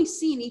not only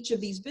seen each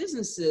of these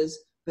businesses,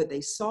 but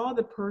they saw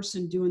the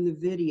person doing the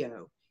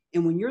video.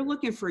 And when you're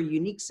looking for a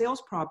unique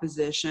sales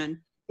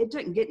proposition, it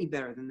doesn't get any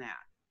better than that.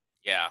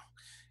 Yeah.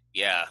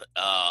 Yeah,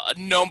 a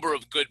number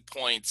of good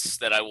points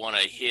that I want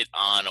to hit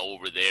on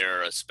over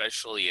there,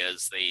 especially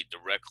as they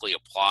directly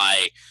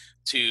apply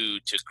to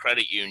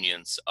credit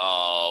unions.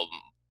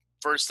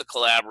 First, the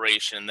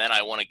collaboration, then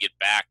I want to get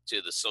back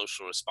to the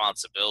social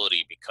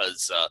responsibility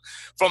because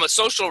from a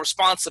social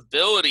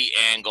responsibility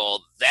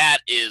angle, that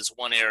is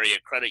one area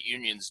credit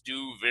unions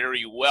do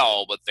very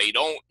well, but they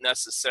don't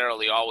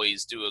necessarily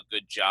always do a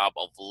good job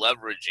of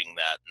leveraging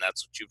that, and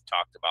that's what you've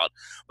talked about.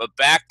 But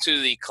back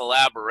to the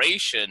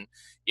collaboration,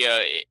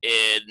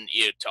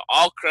 to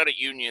all credit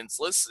unions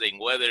listening,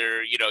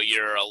 whether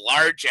you're a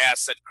large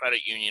asset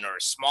credit union or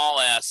a small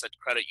asset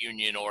credit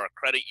union or a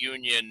credit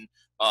union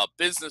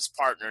business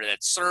partner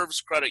that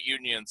serves credit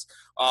unions,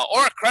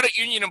 or a credit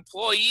union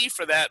employee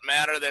for that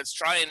matter that's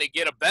trying to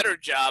get a better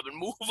job and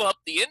move up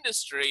the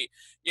industry,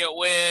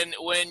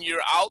 when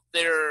you're out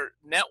there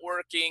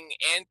networking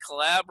and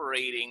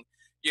collaborating,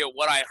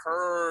 what I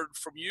heard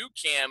from you,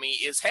 Cami,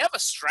 is have a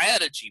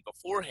strategy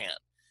beforehand.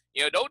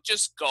 Don't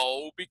just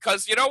go,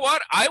 because you know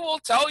what? I will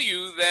tell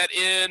you that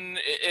and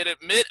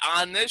admit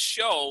on this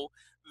show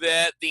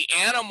that the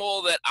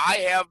animal that I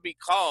have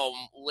become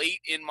late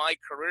in my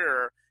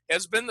career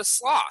has been the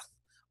sloth.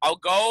 I'll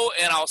go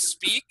and I'll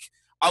speak.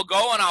 I'll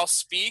go and I'll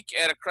speak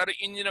at a credit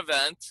union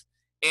event.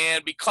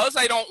 And because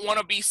I don't want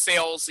to be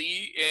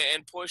salesy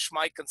and push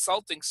my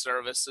consulting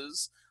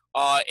services,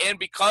 and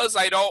because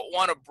I don't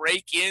want to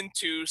break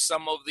into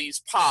some of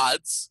these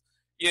pods,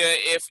 yeah,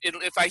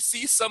 if I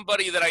see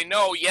somebody that I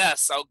know,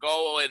 yes, I'll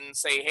go and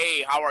say,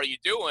 hey, how are you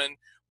doing?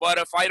 But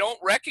if I don't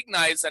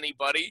recognize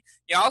anybody,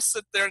 I'll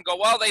sit there and go,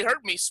 well, they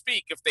heard me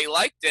speak. If they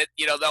liked it,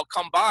 they'll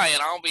come by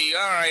and I'll be,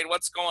 all right,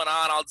 what's going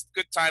on? It's a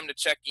good time to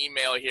check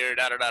email here,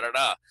 da da da da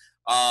da.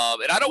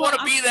 And I don't want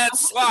to be that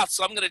sloth,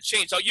 so I'm going to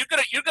change. So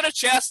you're gonna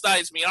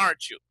chastise me,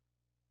 aren't you?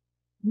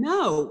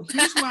 No,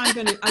 here's what I'm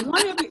going to, I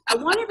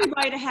want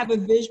everybody to have a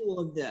visual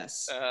of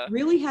this.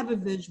 Really have a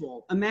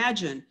visual.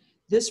 Imagine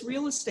this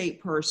real estate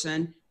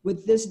person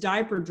with this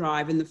diaper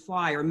drive in the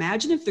flyer.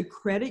 Imagine if the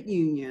credit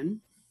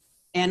union,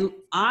 and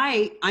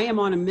I am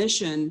on a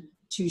mission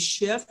to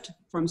shift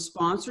from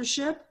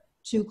sponsorship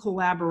to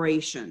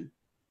collaboration.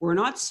 We're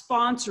not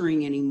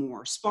sponsoring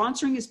anymore.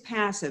 Sponsoring is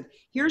passive.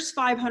 Here's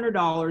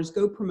 $500,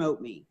 go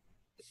promote me.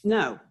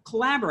 No,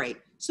 collaborate.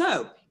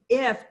 So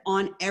if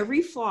on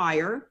every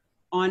flyer,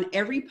 on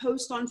every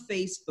post on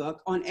Facebook,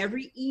 on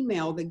every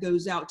email that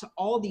goes out to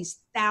all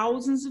these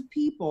thousands of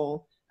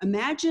people,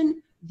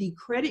 imagine the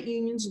credit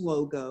union's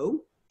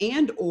logo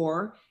and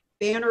or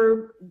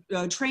Banner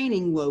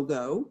training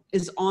logo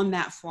is on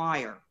that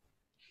flyer.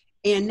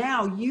 And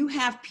now you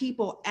have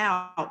people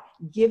out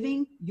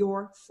giving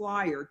your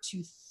flyer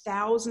to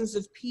thousands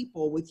of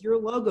people with your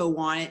logo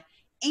on it,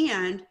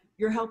 and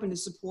you're helping to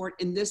support,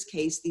 in this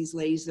case, these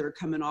ladies that are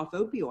coming off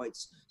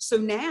opioids. So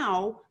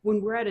now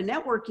when we're at a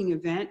networking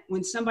event,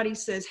 when somebody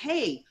says,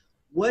 hey,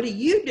 what do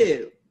you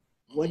do?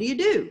 What do you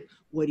do?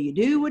 What do you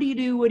do? What do you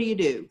do? What do you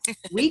do?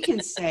 We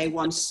can say,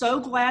 well, I'm so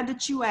glad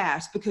that you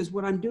asked, because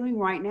what I'm doing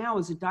right now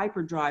is a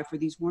diaper drive for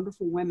these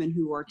wonderful women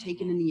who are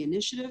taking in the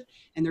initiative,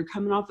 and they're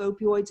coming off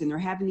opioids and they're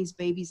having these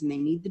babies and they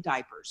need the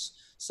diapers.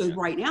 So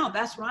right now,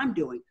 that's what I'm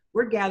doing.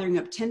 We're gathering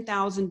up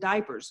 10,000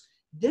 diapers.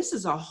 This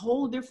is a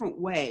whole different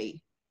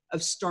way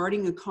of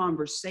starting a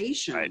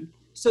conversation,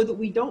 so that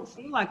we don't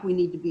feel like we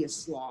need to be a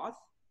sloth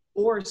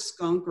or a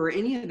skunk or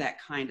any of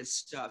that kind of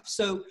stuff.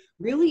 So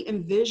really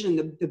envision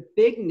the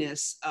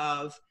bigness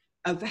of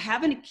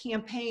having a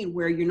campaign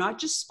where you're not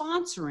just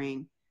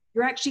sponsoring,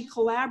 you're actually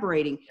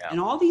collaborating. And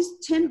all these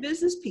 10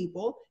 business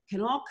people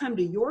can all come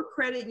to your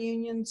credit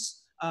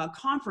union's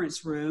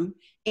conference room,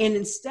 and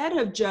instead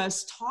of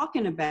just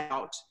talking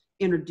about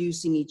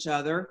introducing each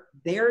other,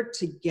 they're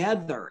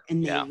together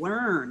and they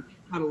learn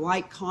how to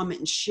like, comment,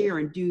 and share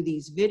and do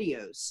these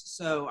videos.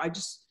 So I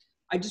just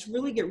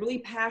really get really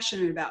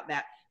passionate about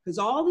that, because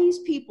all these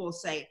people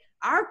say,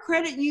 our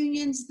credit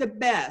union's the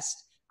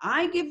best.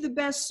 I give the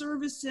best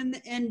service in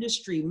the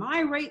industry.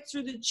 My rates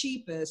are the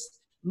cheapest.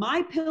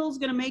 My pill's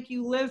going to make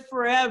you live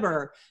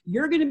forever.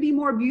 You're going to be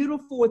more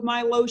beautiful with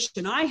my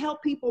lotion. I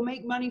help people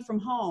make money from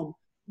home.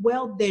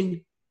 Well,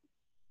 then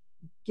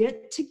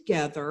get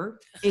together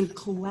and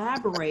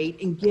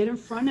collaborate and get in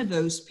front of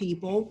those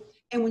people.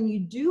 And when you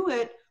do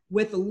it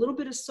with a little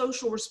bit of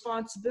social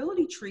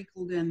responsibility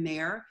trickled in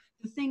there,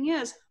 the thing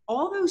is,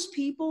 all those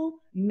people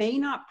may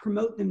not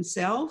promote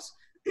themselves,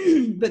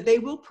 but they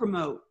will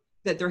promote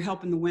that they're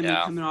helping the women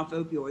coming off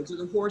opioids, or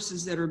the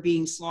horses that are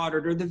being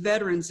slaughtered, or the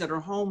veterans that are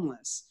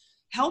homeless.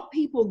 Help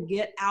people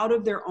get out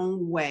of their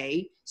own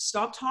way.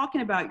 Stop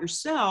talking about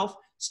yourself.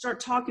 Start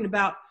talking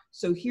about,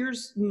 so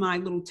here's my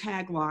little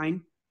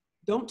tagline: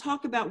 don't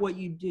talk about what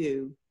you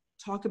do,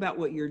 talk about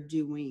what you're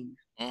doing.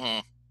 Mm-hmm.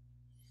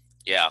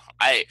 Yeah,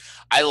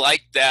 I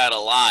like that a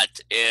lot,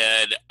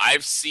 and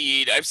I've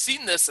seen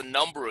this a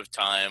number of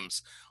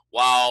times.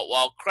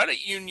 While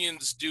credit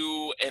unions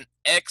do an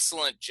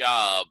excellent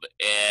job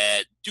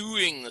at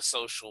doing the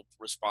social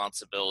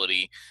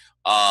responsibility,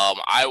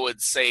 I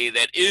would say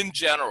that in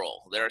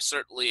general, there are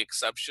certainly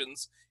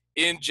exceptions.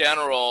 In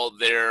general,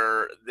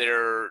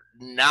 they're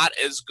not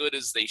as good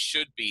as they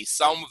should be.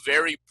 Some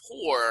very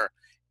poor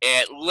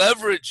at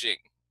leveraging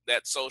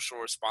that social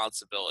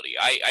responsibility.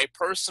 I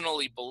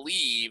personally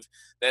believe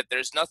that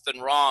there's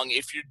nothing wrong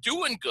if you're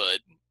doing good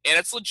and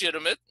it's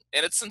legitimate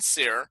and it's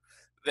sincere,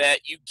 that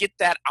you get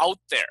that out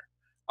there.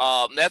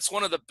 That's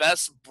one of the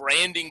best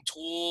branding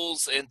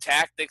tools and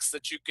tactics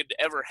that you could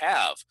ever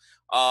have.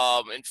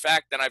 In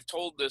fact, and I've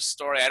told this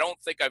story, I don't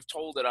think I've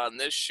told it on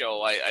this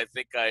show. I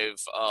think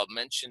I've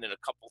mentioned it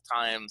a couple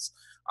times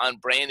on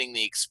Branding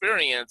the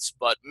Experience,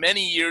 but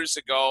many years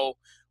ago,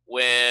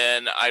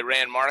 when I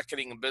ran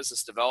marketing and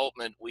business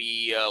development,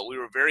 we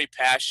were very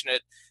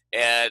passionate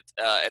at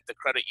the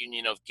credit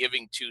union of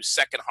giving to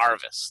Second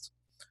Harvest,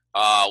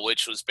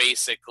 which was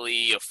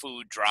basically a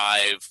food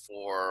drive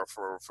for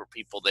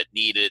people that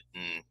need it,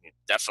 and it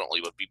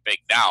definitely would be big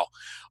now.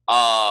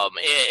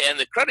 And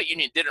the credit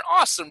union did an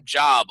awesome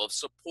job of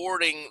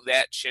supporting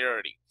that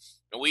charity.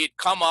 And we had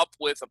come up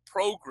with a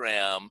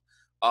program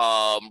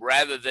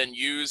rather than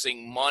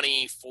using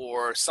money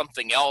for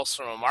something else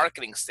from a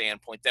marketing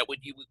standpoint, that we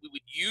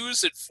would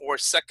use it for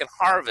Second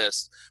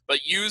Harvest,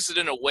 but use it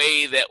in a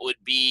way that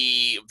would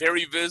be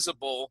very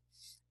visible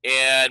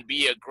and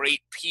be a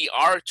great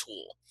PR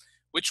tool,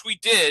 which we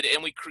did.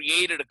 And we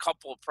created a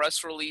couple of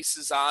press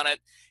releases on it,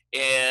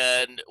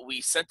 and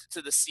we sent it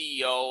to the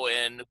CEO.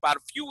 And about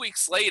a few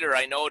weeks later,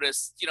 I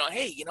noticed,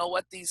 hey, you know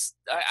what?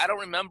 I don't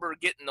remember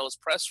getting those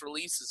press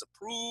releases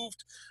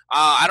approved.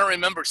 I don't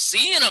remember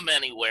seeing them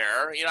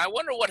anywhere. I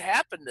wonder what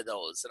happened to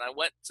those. And I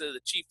went to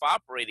the chief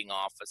operating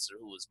officer,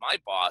 who was my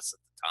boss at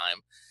the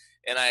time,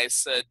 and I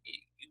said,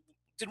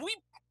 did we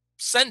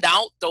send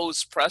out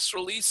those press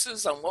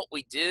releases on what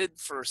we did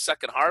for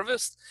Second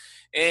Harvest?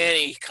 And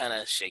he kind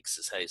of shakes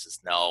his head. He says,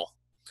 no.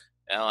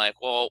 And I'm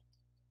like, well,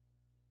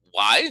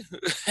 why?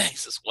 He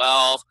says,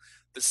 well,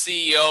 the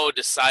CEO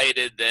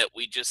decided that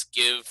we just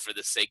give for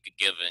the sake of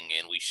giving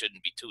and we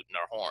shouldn't be tooting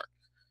our horn.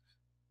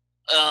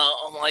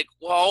 I'm like,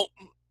 well,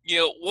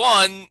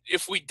 one,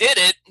 if we did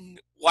it,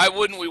 why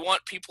wouldn't we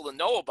want people to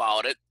know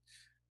about it?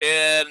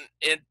 And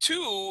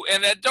two,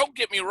 and then don't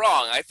get me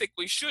wrong, I think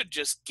we should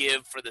just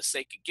give for the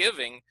sake of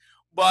giving,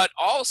 but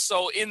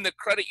also in the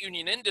credit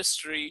union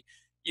industry,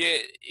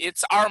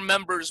 it's our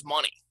members'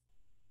 money.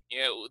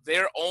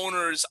 They're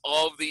owners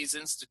of these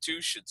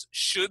institutions.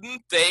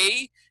 Shouldn't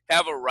they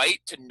have a right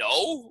to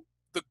know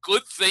the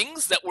good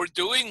things that we're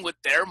doing with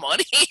their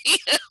money?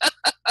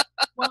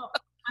 Well,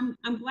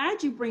 I'm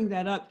glad you bring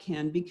that up,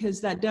 Ken,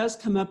 because that does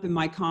come up in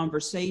my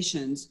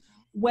conversations.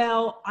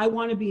 Well, I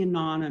want to be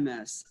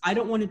anonymous. I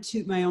don't want to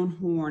toot my own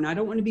horn. I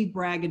don't want to be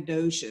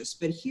braggadocious.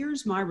 But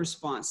here's my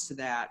response to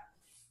that.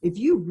 If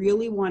you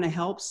really want to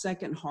help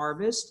Second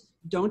Harvest,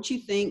 don't you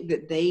think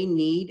that they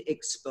need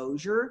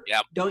exposure?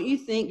 Yep. Don't you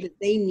think that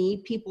they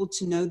need people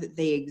to know that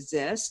they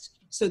exist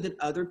so that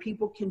other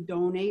people can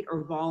donate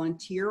or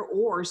volunteer,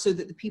 or so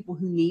that the people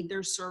who need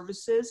their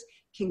services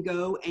can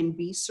go and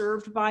be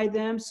served by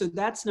them? So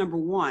that's number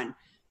one.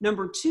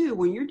 Number two,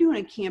 when you're doing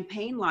a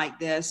campaign like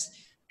this,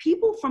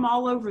 people from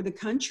all over the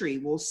country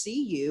will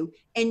see you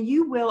and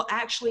you will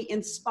actually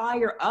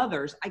inspire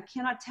others. I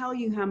cannot tell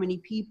you how many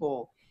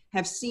people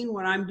have seen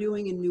what I'm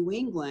doing in New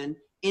England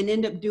and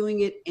end up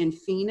doing it in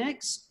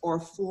Phoenix or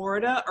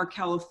Florida or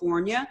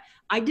California.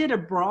 I did a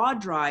bra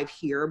drive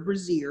here,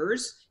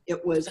 Braziers.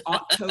 It was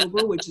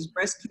October, which is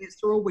Breast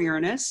Cancer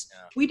Awareness.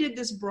 Yeah. We did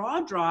this bra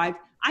drive.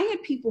 I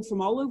had people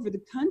from all over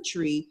the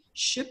country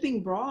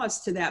shipping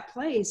bras to that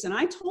place. And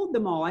I told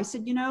them all, I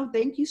said,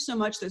 thank you so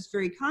much. That's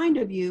very kind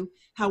of you.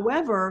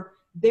 However,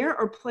 there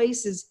are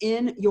places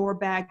in your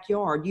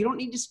backyard. You don't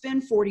need to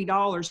spend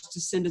 $40 to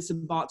send us a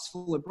box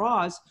full of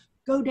bras.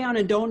 Go down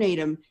and donate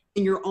them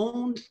in your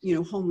own,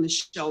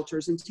 homeless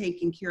shelters and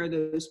taking care of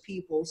those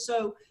people.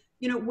 So,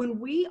 when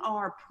we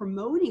are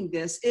promoting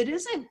this, it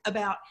isn't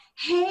about,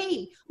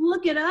 hey,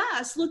 look at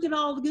us, look at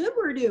all the good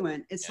we're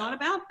doing. It's not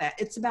about that.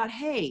 It's about,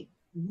 hey,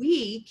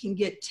 we can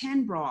get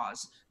 10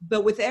 bras,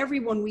 but with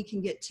everyone we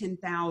can get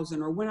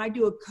 10,000. Or when I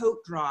do a coat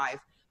drive,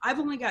 I've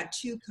only got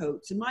 2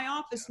 coats and my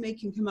office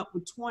can come up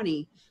with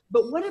 20,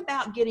 but what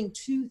about getting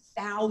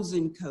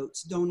 2,000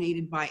 coats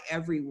donated by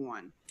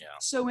everyone? Yeah.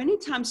 So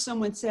anytime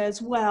someone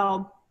says,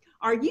 well,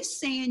 are you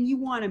saying you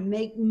want to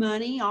make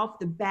money off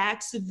the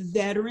backs of the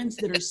veterans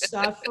that are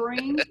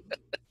suffering?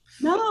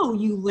 No,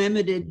 you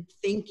limited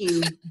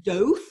thinking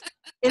doof.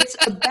 It's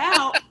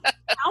about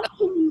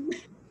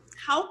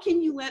how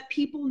can you let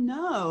people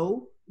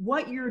know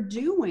what you're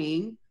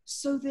doing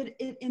so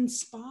that it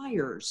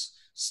inspires,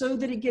 so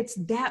that it gets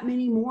that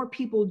many more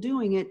people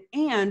doing it.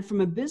 And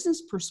from a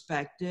business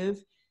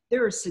perspective,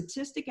 there is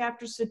statistic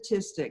after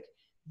statistic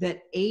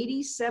that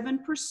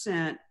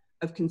 87%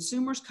 of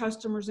consumers,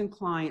 customers, and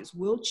clients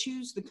will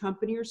choose the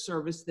company or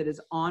service that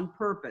is on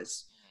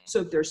purpose.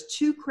 So if there's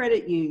 2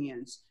 credit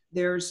unions,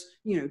 there's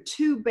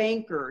 2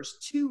 bankers,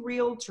 2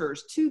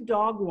 realtors, 2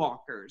 dog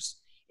walkers.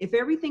 If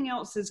everything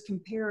else is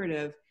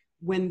comparative,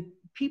 when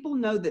people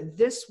know that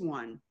this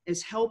one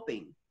is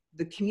helping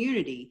the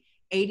community,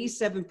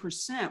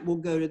 87% will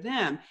go to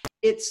them.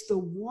 It's the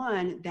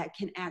one that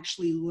can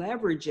actually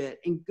leverage it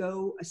and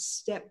go a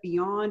step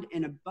beyond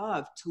and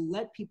above to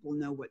let people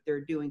know what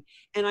they're doing.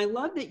 And I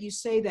love that you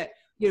say that,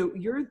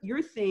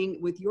 your thing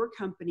with your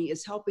company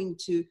is helping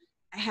to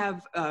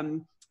have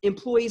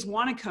employees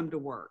want to come to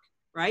work,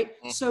 right?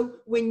 Mm-hmm. So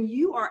when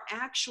you are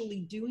actually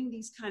doing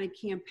these kind of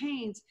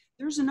campaigns,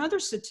 there's another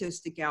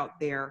statistic out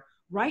there.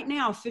 Right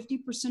now,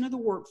 50% of the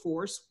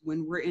workforce,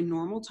 when we're in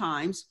normal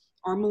times,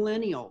 are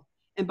millennial.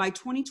 And by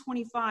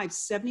 2025,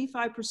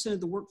 75%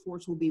 of the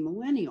workforce will be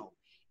millennial.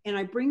 And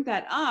I bring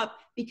that up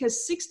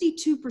because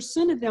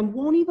 62% of them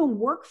won't even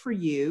work for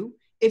you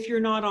if you're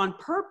not on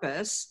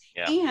purpose.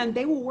 Yeah. And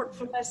they will work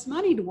for less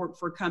money to work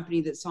for a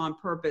company that's on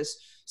purpose.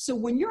 So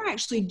when you're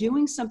actually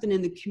doing something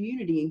in the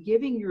community and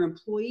giving your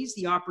employees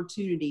the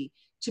opportunity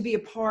to be a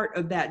part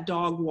of that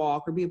dog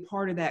walk or be a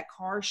part of that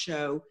car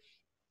show,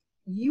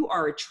 you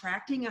are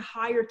attracting a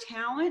higher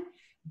talent.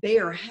 They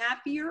are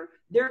happier.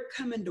 They're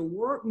coming to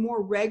work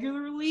more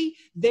regularly.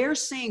 They're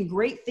saying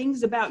great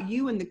things about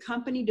you and the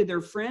company to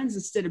their friends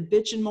instead of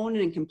bitching,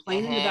 moaning, and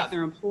complaining about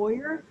their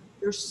employer.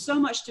 There's so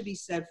much to be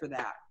said for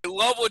that. I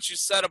love what you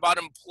said about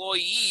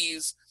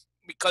employees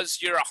because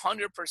you're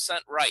 100%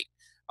 right.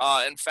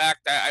 In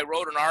fact, I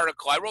wrote an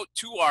article. I wrote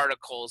 2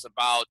 articles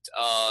about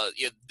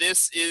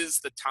this is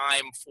the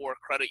time for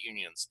credit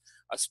unions,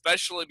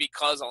 especially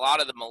because a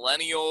lot of the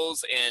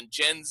millennials and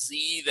Gen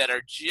Z that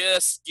are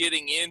just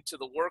getting into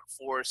the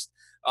workforce,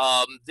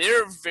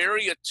 they're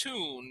very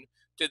attuned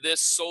to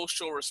this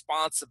social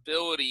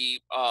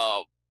responsibility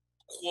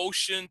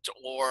quotient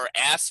or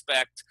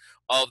aspect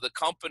of the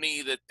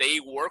company that they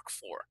work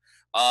for.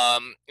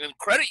 And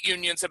credit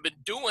unions have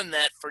been doing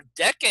that for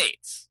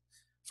decades.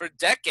 For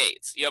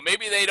decades.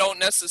 Maybe they don't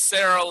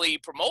necessarily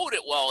promote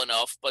it well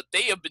enough, but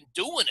they have been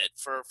doing it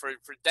for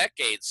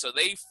decades. So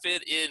they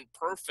fit in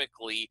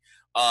perfectly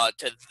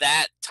to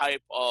that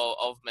type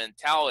of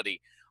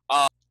mentality.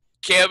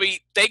 Cami,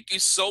 thank you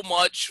so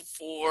much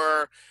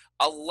for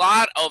a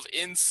lot of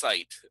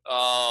insight,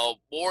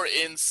 more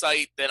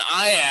insight than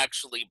I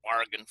actually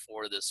bargained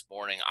for this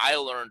morning. I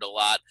learned a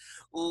lot.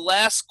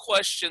 Last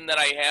question that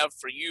I have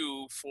for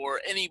you, for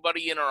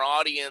anybody in our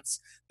audience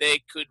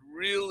that could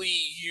really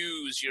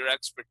use your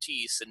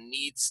expertise and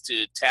needs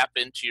to tap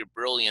into your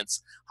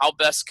brilliance, how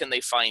best can they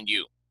find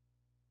you?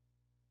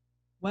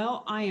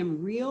 Well, I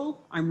am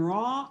real, I'm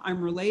raw,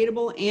 I'm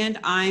relatable, and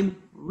I'm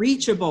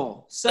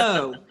reachable.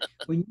 So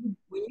when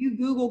you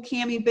Google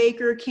Cami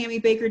Baker,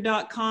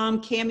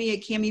 CamiBaker.com, Cami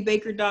at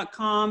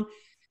CamiBaker.com,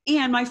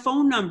 and my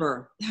phone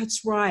number,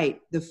 that's right.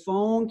 The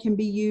phone can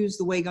be used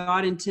the way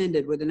God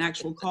intended with an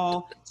actual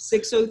call,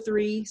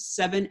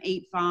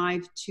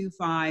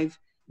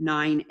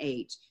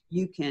 603-785-2598.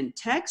 You can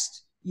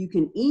text, you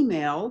can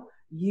email,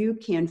 you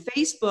can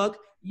Facebook,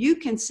 you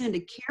can send a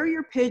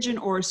carrier pigeon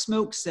or a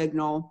smoke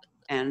signal,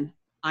 and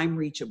I'm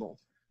reachable.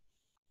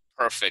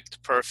 Perfect.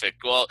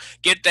 Well,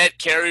 get that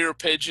carrier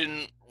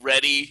pigeon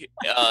ready.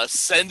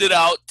 Send it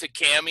out to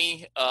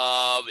Cami.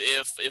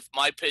 If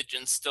my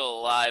pigeon's still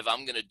alive,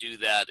 I'm going to do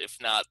that. If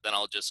not, then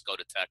I'll just go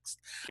to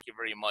text. Thank you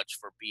very much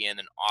for being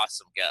an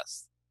awesome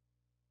guest.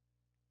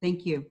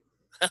 Thank you.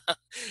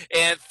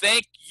 And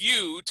thank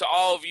you to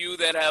all of you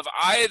that have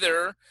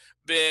either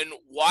been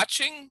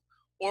watching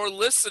or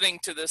listening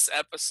to this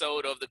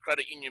episode of the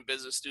Credit Union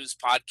Business News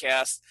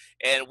Podcast.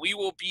 And we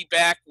will be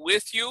back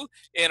with you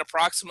in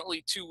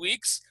approximately 2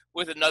 weeks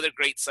with another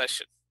great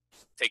session.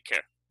 Take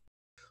care.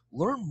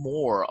 Learn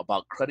more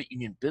about Credit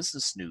Union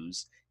Business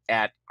News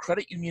at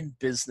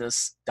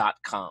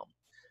creditunionbusiness.com.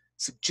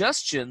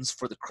 Suggestions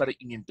for the Credit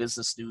Union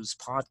Business News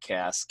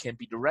Podcast can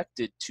be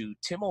directed to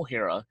Tim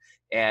O'Hara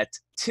at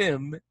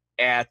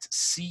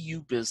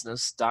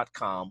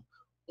tim@cubusiness.com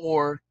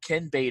or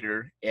Ken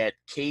Bator at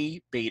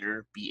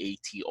Kbator,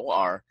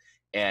 Bator,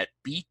 at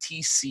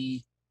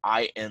btcinc.net.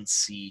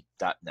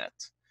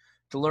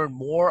 To learn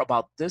more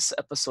about this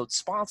episode's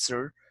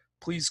sponsor,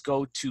 please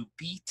go to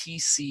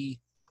btcinc.net.